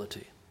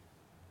compatibility.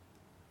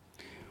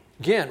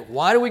 Again,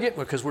 why do we get?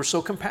 Because we're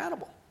so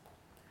compatible.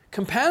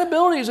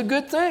 Compatibility is a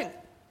good thing.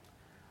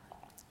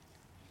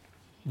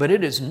 But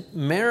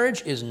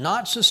marriage is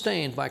not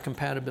sustained by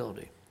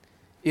compatibility.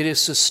 It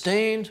is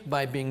sustained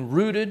by being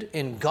rooted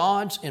in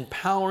God's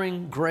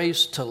empowering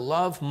grace to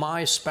love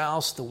my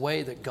spouse the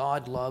way that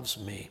God loves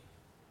me.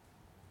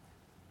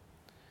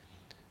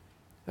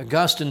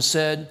 Augustine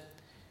said,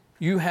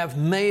 You have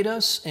made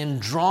us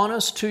and drawn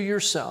us to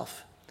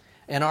yourself,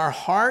 and our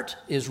heart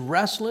is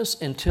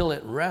restless until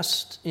it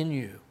rests in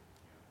you.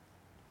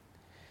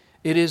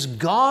 It is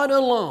God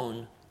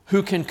alone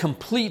who can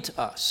complete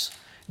us.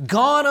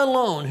 God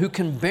alone who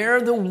can bear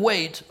the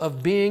weight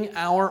of being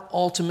our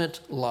ultimate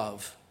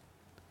love.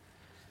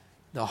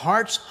 The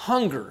heart's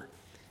hunger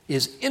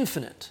is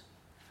infinite,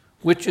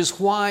 which is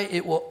why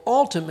it will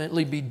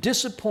ultimately be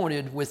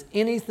disappointed with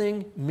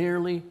anything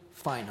merely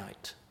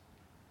finite.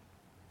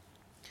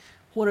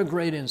 What a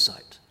great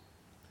insight.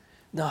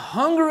 The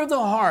hunger of the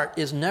heart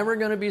is never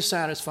going to be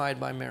satisfied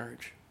by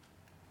marriage.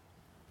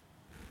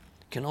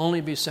 It can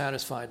only be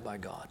satisfied by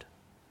God.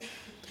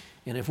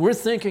 And if we're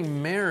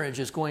thinking marriage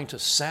is going to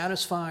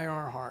satisfy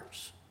our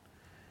hearts,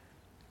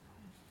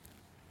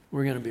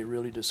 we're going to be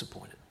really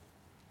disappointed.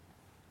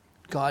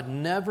 God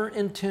never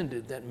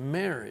intended that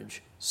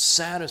marriage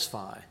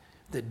satisfy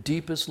the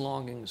deepest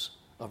longings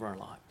of our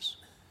lives.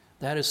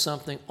 That is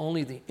something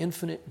only the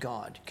infinite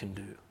God can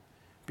do,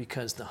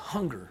 because the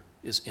hunger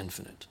is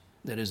infinite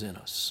that is in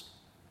us.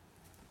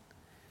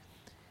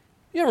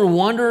 You ever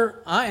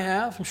wonder, I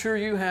have, I'm sure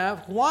you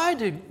have, why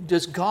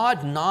does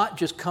God not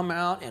just come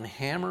out and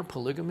hammer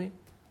polygamy?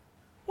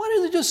 Why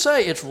does he just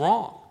say it's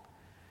wrong?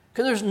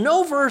 Because there's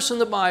no verse in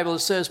the Bible that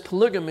says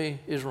polygamy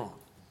is wrong.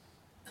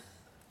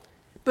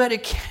 But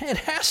it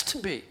has to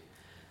be.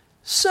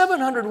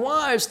 700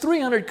 wives,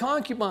 300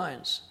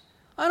 concubines.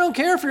 I don't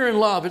care if you're in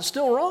love, it's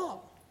still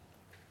wrong.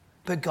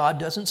 But God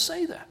doesn't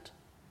say that.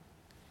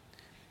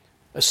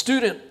 A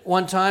student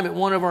one time at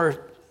one of our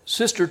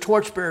sister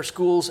torchbearer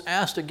schools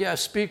asked a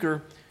guest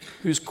speaker,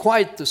 who's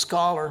quite the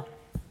scholar,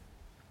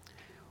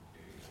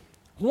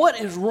 what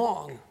is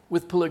wrong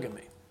with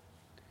polygamy?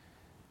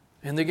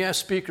 And the guest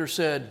speaker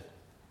said,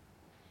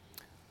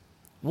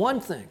 one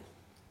thing,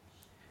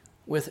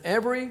 with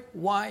every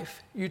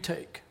wife you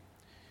take,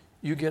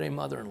 you get a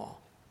mother-in-law.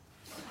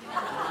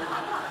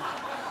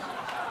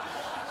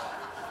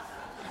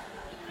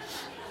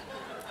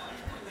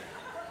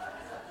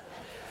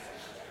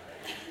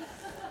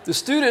 The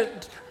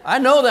student, I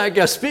know that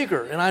guest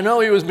speaker, and I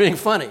know he was being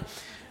funny.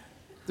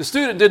 The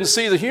student didn't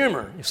see the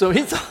humor, so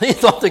he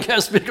thought the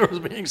guest speaker was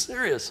being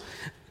serious.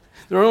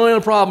 The only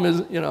problem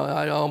is,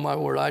 oh my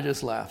word, I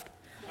just laughed.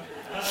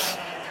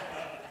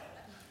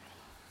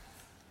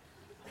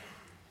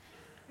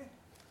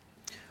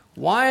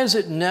 Why is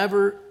it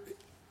never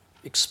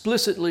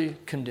explicitly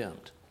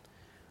condemned?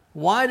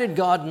 Why did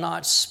God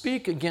not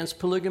speak against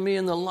polygamy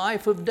in the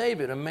life of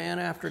David, a man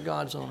after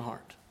God's own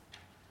heart?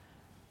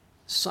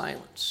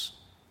 Silence,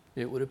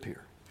 it would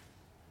appear.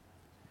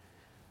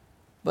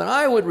 But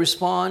I would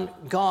respond,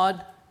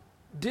 God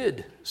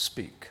did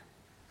speak.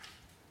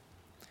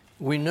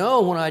 We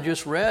know when I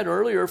just read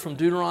earlier from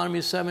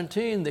Deuteronomy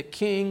 17, the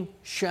king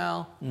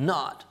shall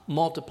not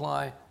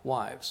multiply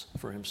wives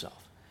for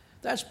himself.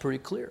 That's pretty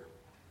clear.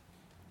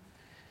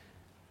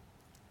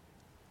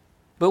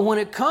 But when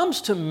it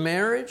comes to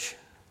marriage,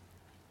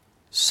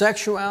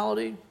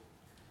 sexuality,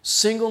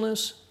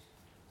 singleness,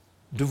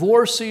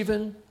 divorce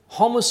even,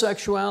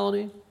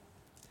 homosexuality,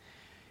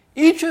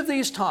 each of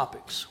these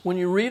topics, when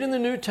you read in the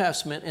New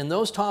Testament, and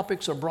those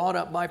topics are brought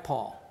up by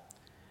Paul,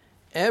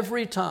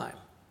 every time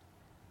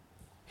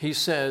he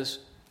says,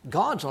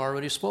 God's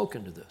already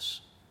spoken to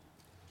this.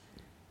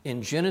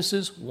 In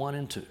Genesis 1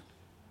 and 2.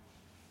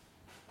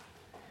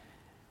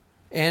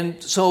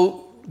 And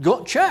so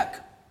go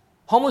check.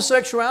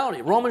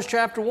 Homosexuality, Romans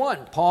chapter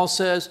 1, Paul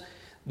says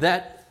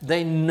that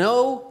they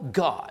know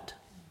God.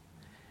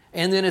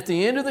 And then at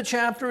the end of the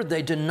chapter,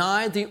 they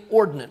deny the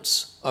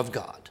ordinance of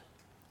God.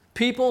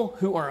 People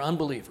who are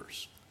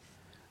unbelievers.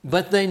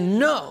 But they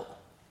know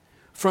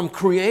from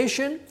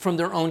creation, from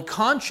their own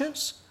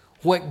conscience,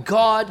 what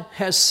God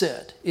has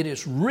said. It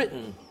is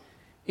written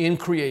in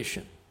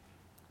creation.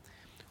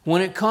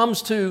 When it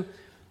comes to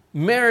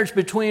marriage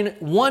between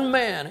one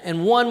man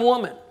and one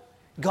woman,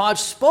 God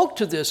spoke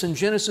to this in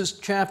Genesis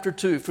chapter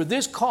 2. For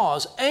this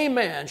cause, a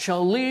man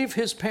shall leave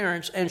his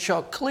parents and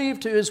shall cleave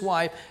to his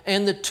wife,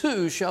 and the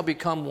two shall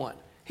become one.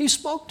 He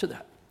spoke to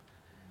that.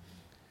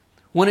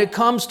 When it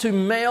comes to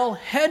male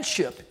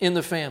headship in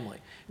the family,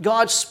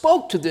 God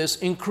spoke to this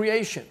in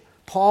creation.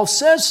 Paul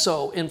says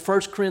so in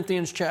 1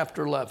 Corinthians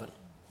chapter 11.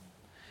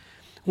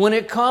 When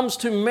it comes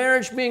to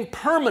marriage being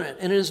permanent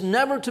and is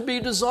never to be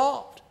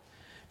dissolved,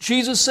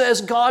 Jesus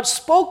says God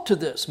spoke to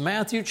this.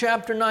 Matthew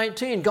chapter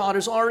 19, God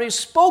has already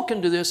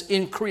spoken to this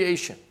in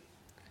creation.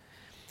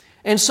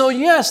 And so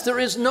yes, there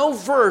is no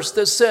verse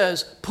that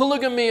says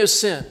polygamy is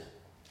sin.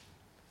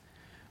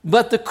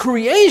 But the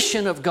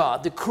creation of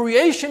God, the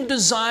creation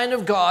design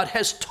of God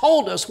has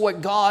told us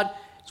what God's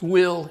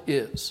will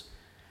is.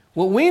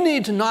 What we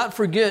need to not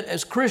forget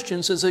as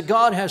Christians is that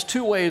God has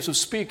two ways of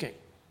speaking.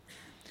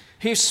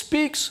 He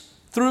speaks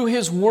through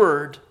His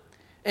Word,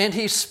 and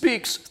He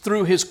speaks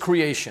through His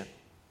creation.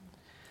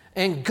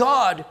 And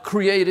God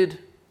created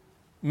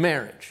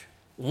marriage.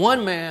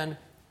 One man,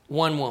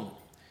 one woman.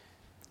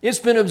 It's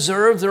been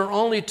observed there are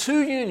only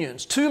two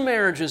unions, two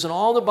marriages in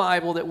all the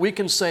Bible that we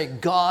can say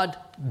God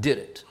did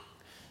it.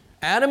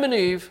 Adam and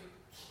Eve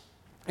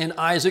and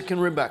Isaac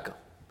and Rebekah.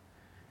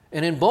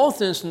 And in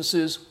both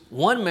instances,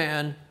 one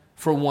man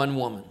for one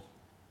woman.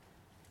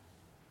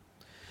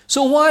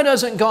 So why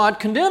doesn't God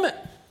condemn it?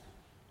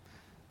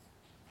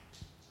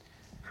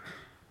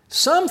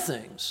 Some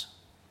things,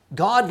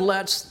 God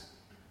lets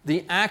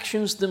the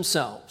actions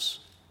themselves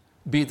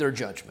be their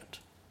judgment.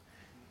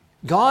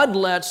 God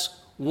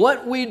lets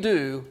what we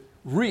do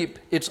reap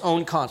its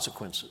own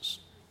consequences.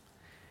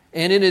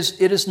 And it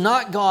is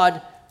not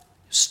God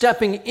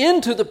stepping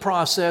into the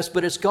process,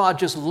 but it's God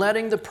just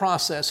letting the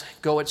process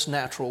go its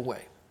natural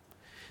way.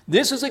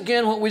 This is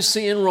again what we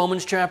see in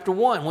Romans chapter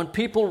 1. When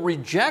people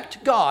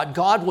reject God,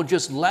 God will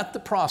just let the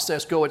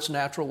process go its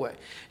natural way.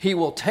 He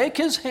will take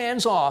his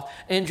hands off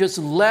and just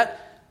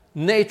let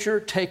nature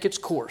take its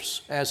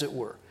course, as it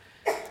were.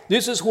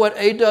 This is what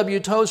A.W.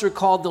 Tozer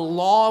called the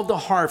law of the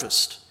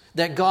harvest,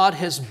 that God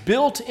has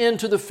built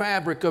into the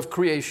fabric of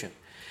creation.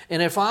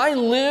 And if I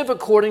live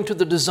according to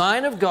the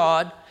design of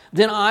God,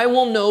 then I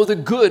will know the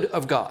good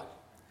of God.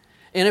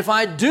 And if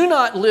I do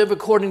not live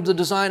according to the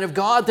design of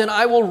God, then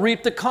I will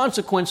reap the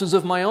consequences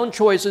of my own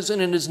choices,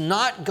 and it is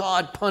not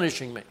God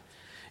punishing me.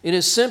 It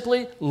is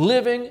simply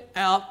living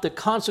out the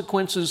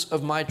consequences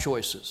of my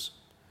choices.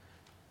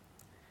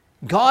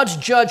 God's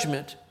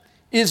judgment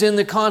is in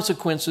the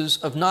consequences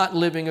of not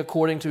living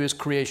according to his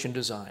creation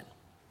design.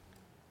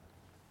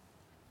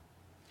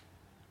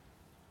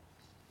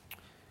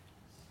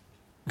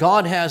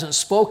 God hasn't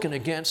spoken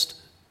against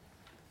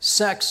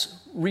sex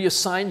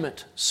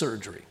reassignment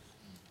surgery.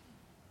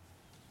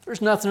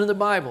 There's nothing in the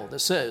Bible that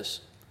says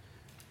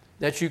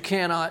that you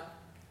cannot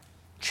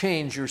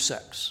change your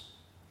sex.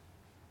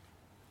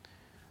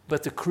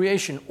 But the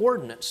creation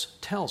ordinance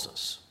tells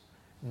us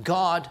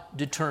God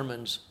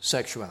determines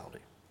sexuality.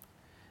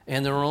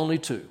 And there are only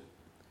two,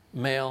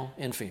 male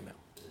and female.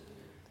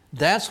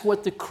 That's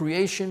what the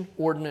creation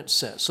ordinance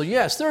says. So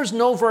yes, there's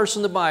no verse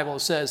in the Bible that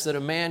says that a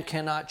man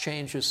cannot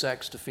change his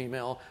sex to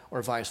female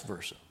or vice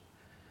versa.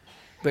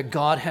 But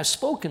God has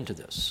spoken to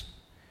this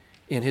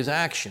in his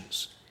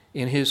actions,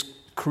 in his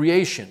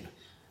creation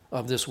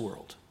of this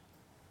world.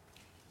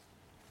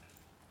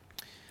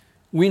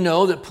 We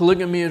know that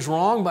polygamy is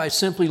wrong by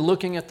simply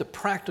looking at the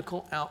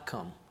practical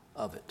outcome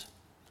of it.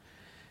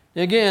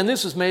 Again,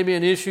 this is maybe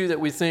an issue that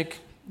we think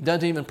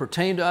doesn't even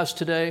pertain to us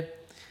today.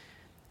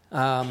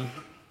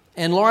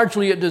 And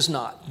largely it does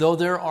not, though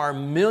there are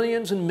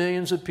millions and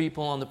millions of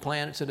people on the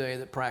planet today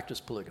that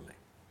practice polygamy.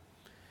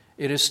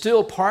 It is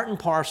still part and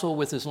parcel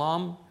with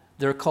Islam,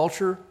 their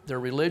culture, their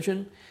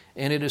religion,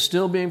 and it is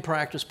still being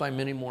practiced by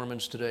many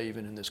Mormons today,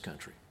 even in this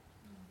country.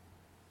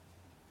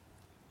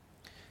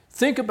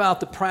 Think about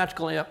the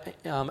practical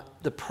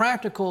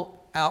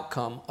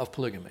outcome of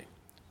polygamy.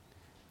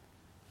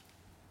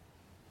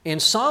 In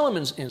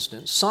Solomon's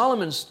instance,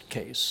 Solomon's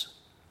case,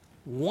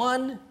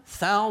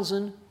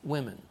 1,000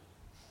 women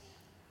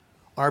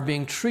are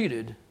being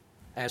treated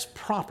as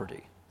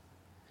property,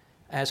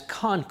 as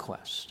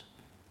conquest,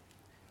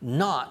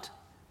 not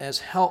as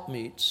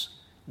helpmeets,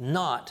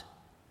 not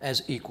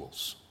as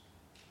equals.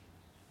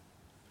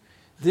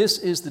 This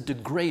is the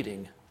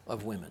degrading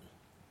of women.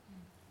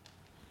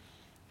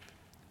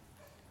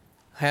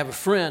 I have a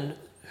friend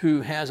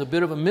who has a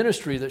bit of a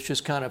ministry that's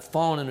just kind of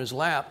fallen in his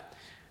lap,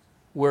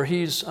 where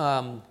he's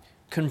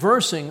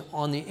conversing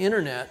on the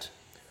internet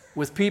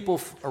with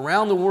people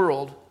around the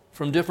world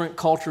from different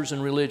cultures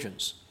and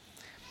religions.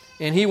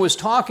 And he was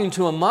talking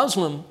to a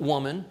Muslim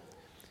woman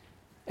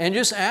and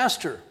just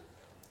asked her,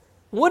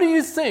 "What do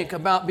you think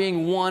about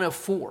being one of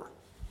four?"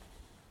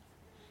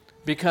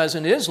 Because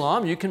in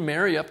Islam, you can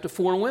marry up to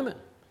 4 women.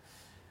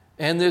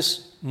 And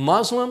this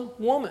Muslim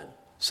woman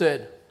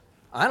said,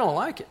 "I don't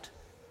like it."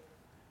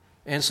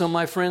 And so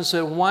my friend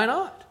said, "Why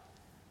not?"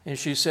 And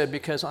she said,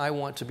 "Because I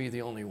want to be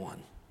the only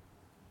one."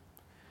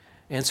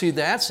 And see,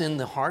 that's in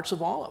the hearts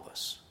of all of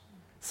us.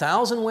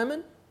 1,000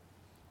 women,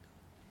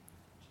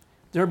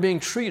 they're being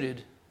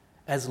treated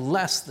as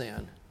less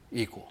than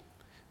equal.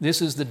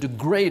 This is the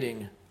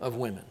degrading of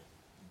women.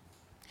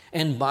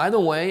 And by the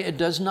way, it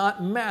does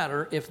not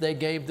matter if they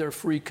gave their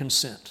free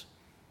consent.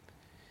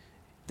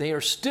 They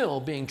are still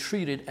being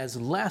treated as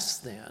less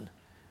than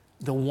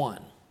the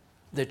one,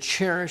 the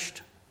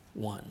cherished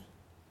one.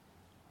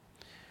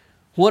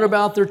 What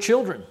about their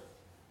children?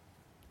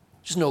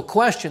 There's no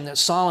question that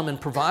Solomon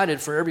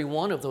provided for every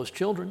one of those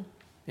children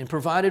and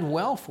provided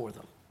well for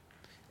them.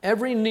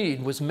 Every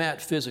need was met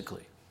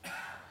physically.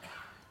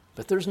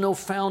 But there's no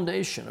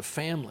foundation of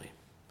family.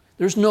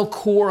 There's no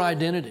core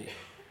identity.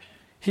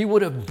 He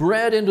would have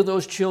bred into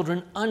those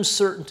children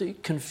uncertainty,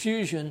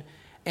 confusion,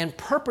 and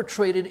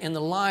perpetrated in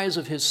the lives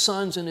of his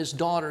sons and his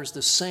daughters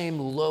the same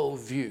low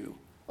view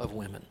of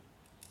women.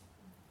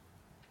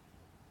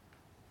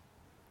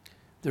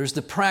 There's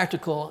the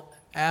practical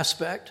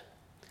aspect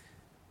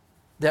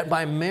that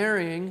by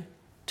marrying,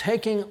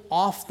 taking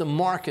off the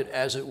market,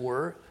 as it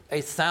were,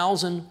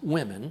 1,000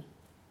 women,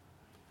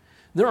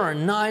 there are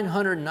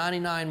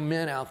 999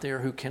 men out there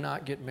who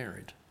cannot get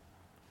married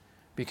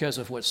because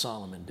of what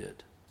Solomon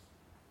did.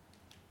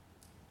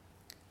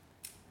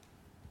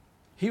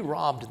 He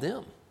robbed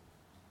them.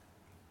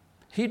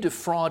 He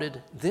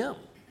defrauded them.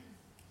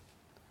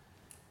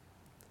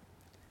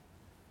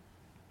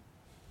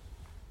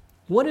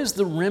 What is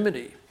the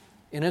remedy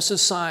in a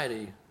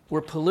society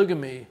where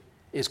polygamy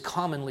is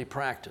commonly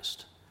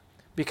practiced?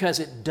 Because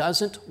it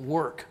doesn't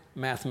work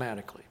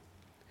mathematically.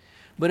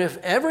 But if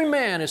every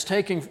man is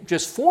taking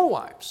just 4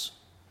 wives,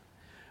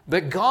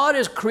 but God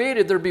has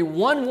created there be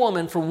one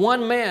woman for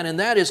one man, and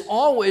that is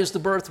always the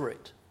birth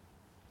rate,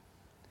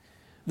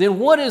 then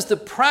what is the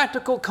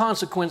practical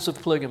consequence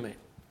of polygamy?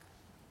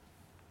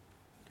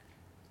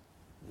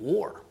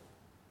 War.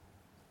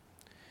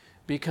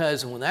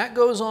 Because when that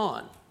goes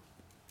on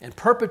and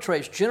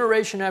perpetrates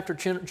generation after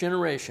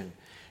generation,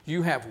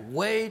 you have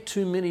way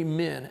too many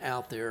men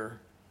out there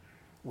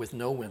with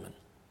no women.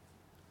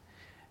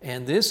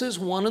 And this is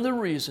one of the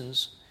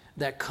reasons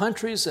that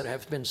countries that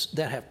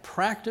have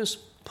practiced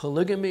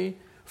polygamy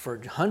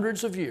for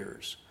hundreds of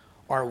years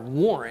are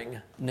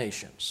warring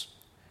nations,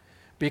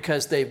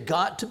 because they've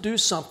got to do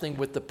something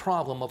with the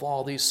problem of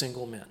all these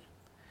single men.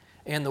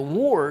 And the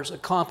wars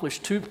accomplish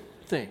 2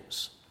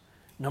 things.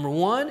 Number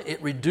 1,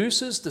 it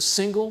reduces the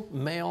single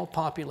male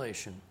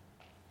population.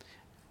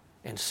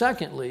 And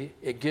secondly,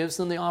 it gives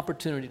them the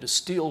opportunity to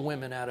steal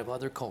women out of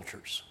other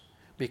cultures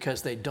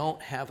because they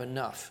don't have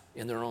enough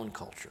in their own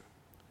culture.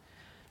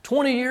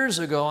 20 years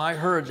ago, I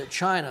heard that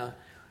China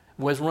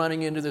was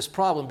running into this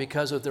problem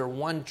because of their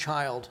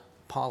one-child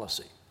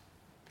policy.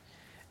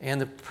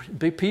 And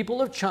the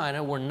people of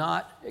China were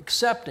not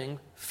accepting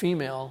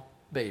female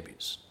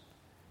babies.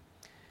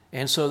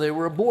 And so they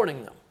were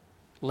aborting them,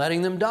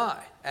 letting them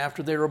die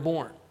after they were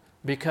born,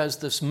 because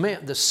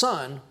the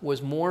son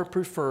was more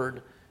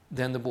preferred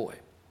than the boy,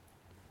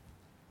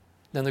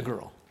 than the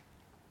girl.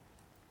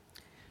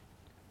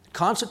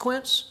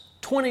 Consequence,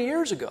 20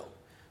 years ago,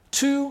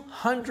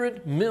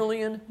 200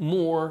 million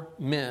more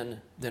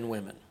men than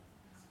women.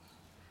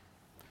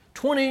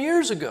 20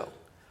 years ago,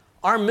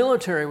 our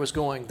military was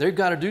going, they've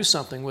got to do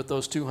something with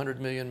those 200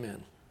 million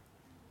men.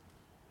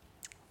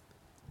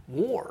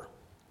 War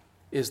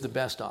is the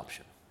best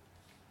option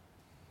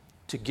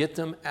to get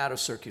them out of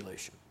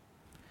circulation.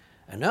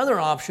 Another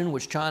option,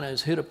 which China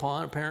has hit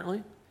upon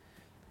apparently,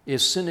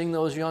 is sending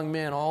those young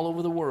men all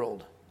over the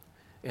world.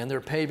 And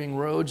they're paving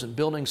roads and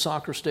building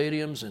soccer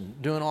stadiums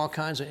and doing all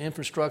kinds of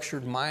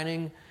infrastructure,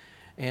 mining.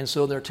 And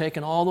so they're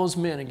taking all those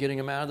men and getting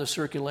them out of the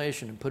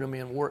circulation and put them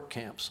in work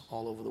camps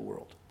all over the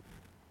world.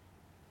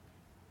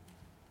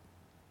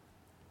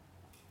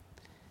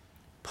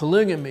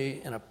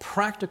 Polygamy, in a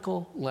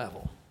practical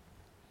level,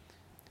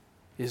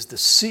 is the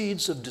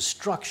seeds of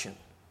destruction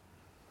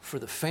for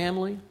the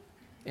family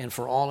and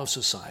for all of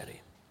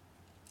society.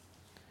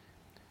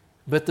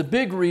 But the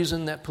big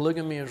reason that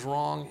polygamy is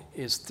wrong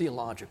is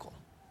theological.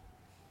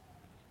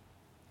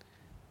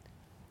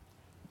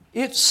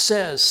 It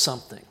says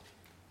something.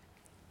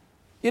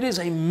 It is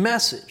a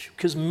message,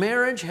 because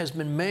marriage has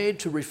been made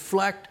to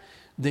reflect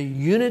the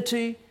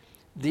unity,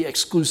 the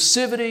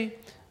exclusivity,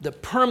 the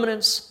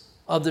permanence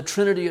of the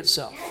Trinity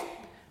itself,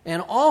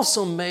 and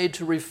also made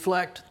to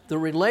reflect the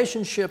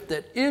relationship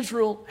that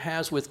Israel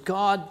has with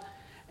God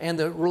and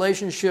the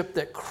relationship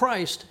that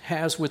Christ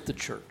has with the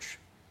church.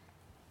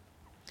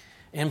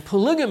 And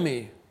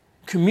polygamy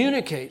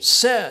communicates,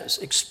 says,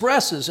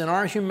 expresses in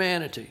our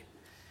humanity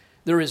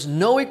there is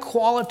no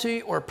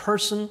equality or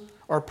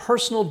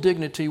personal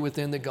dignity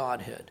within the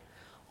Godhead.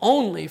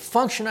 Only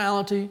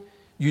functionality,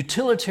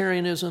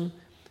 utilitarianism,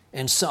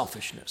 and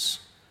selfishness,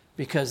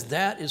 because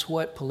that is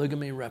what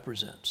polygamy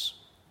represents.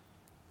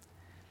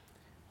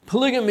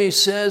 Polygamy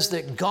says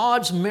that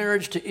God's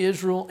marriage to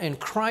Israel and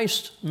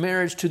Christ's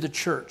marriage to the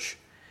church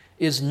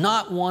is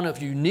not one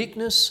of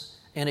uniqueness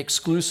and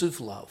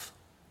exclusive love.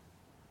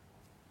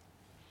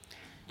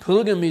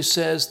 Polygamy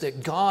says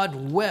that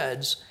God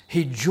weds,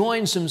 He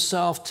joins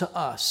Himself to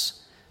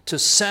us to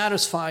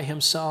satisfy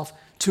Himself,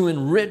 to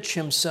enrich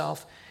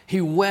Himself.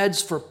 He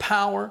weds for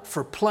power,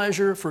 for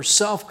pleasure, for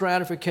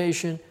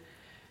self-gratification.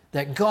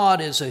 That God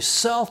is a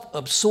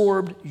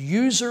self-absorbed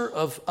user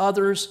of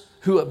others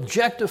who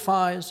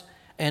objectifies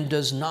and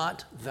does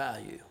not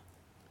value.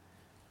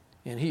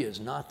 And He is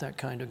not that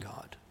kind of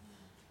God.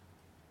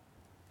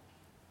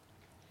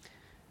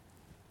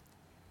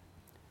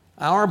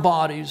 Our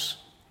bodies,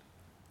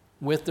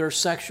 with their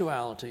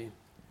sexuality,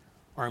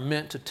 are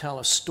meant to tell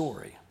a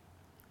story,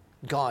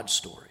 God's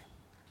story.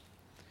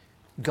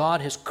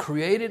 God has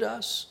created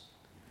us,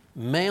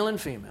 male and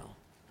female,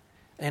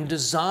 and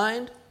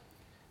designed,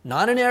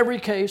 not in every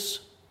case,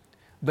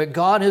 but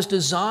God has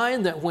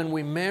designed that when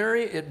we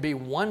marry, it be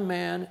one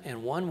man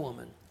and one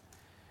woman,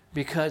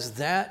 because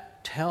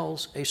that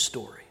tells a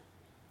story.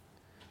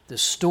 The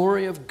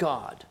story of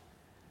God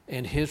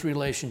and His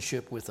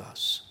relationship with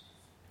us.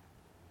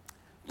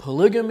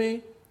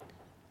 Polygamy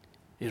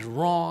is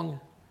wrong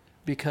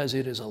because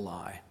it is a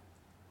lie.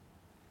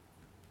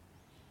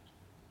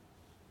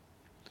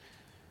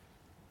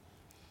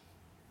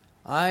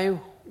 I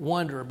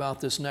wonder about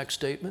this next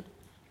statement,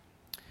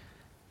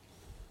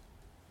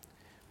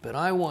 but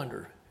I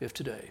wonder if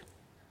today,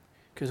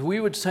 because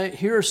we would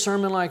hear a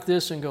sermon like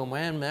this and go,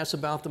 man, that's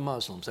about the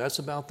Muslims, that's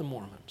about the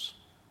Mormons.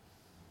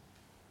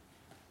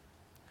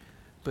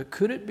 But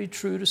could it be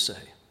true to say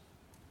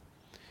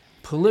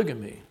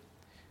polygamy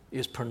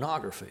is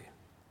pornography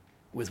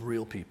with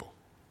real people?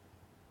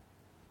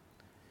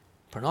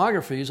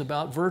 Pornography is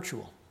about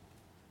virtual.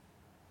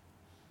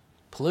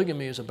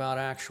 Polygamy is about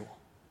actual.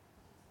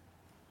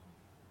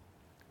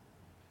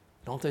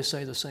 Don't they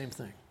say the same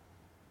thing?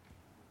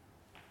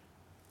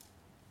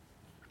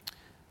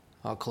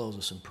 I'll close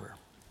us in prayer.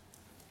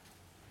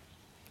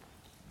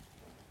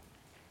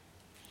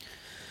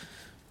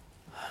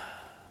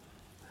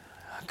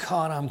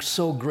 God, I'm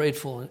so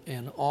grateful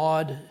and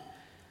awed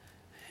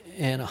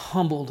and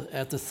humbled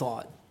at the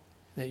thought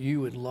that you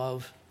would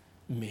love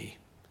me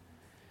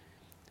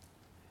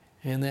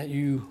and that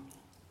you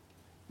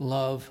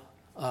love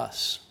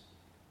us.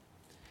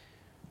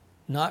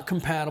 Not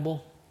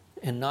compatible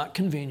and not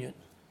convenient,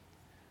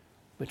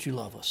 but you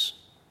love us.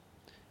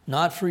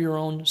 Not for your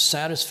own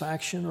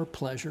satisfaction or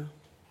pleasure,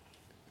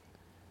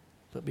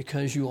 but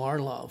because you are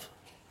love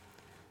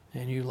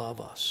and you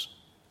love us.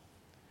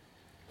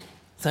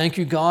 Thank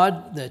you,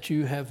 God, that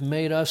you have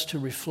made us to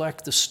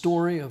reflect the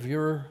story of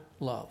your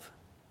love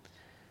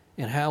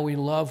and how we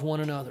love one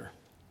another.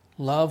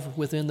 Love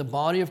within the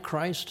body of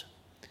Christ,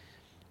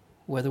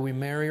 whether we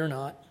marry or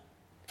not,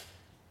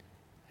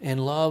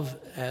 and love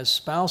as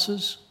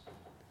spouses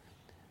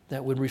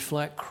that would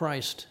reflect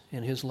Christ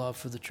in his love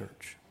for the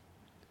church,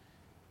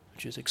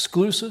 which is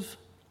exclusive,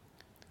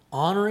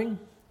 honoring,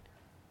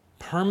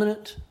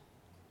 permanent,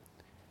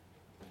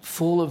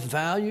 full of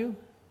value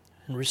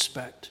and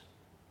respect.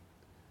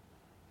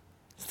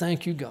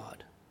 Thank you,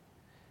 God.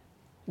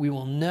 We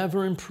will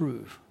never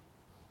improve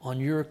on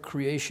your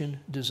creation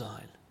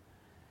design.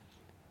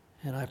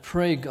 And I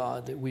pray,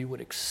 God, that we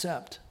would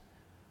accept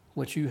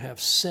what you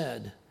have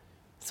said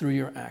through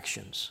your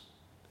actions,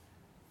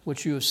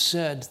 what you have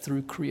said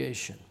through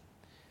creation,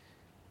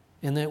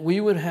 and that we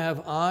would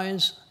have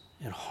eyes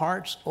and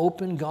hearts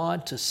open,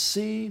 God, to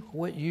see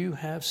what you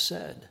have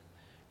said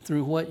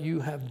through what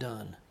you have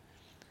done.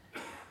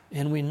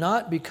 And we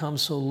not become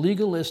so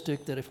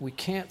legalistic that if we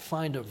can't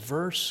find a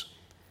verse,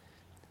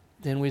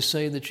 then we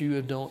say that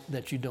you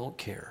don't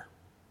care.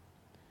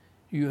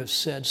 You have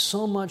said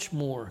so much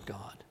more,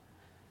 God.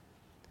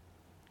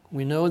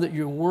 We know that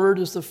your word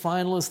is the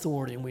final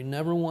authority, and we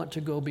never want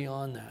to go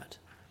beyond that.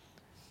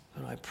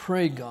 But I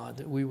pray, God,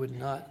 that we would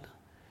not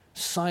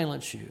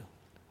silence you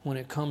when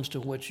it comes to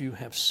what you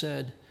have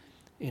said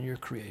in your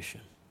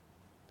creation.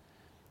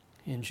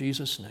 In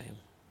Jesus' name,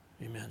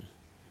 amen.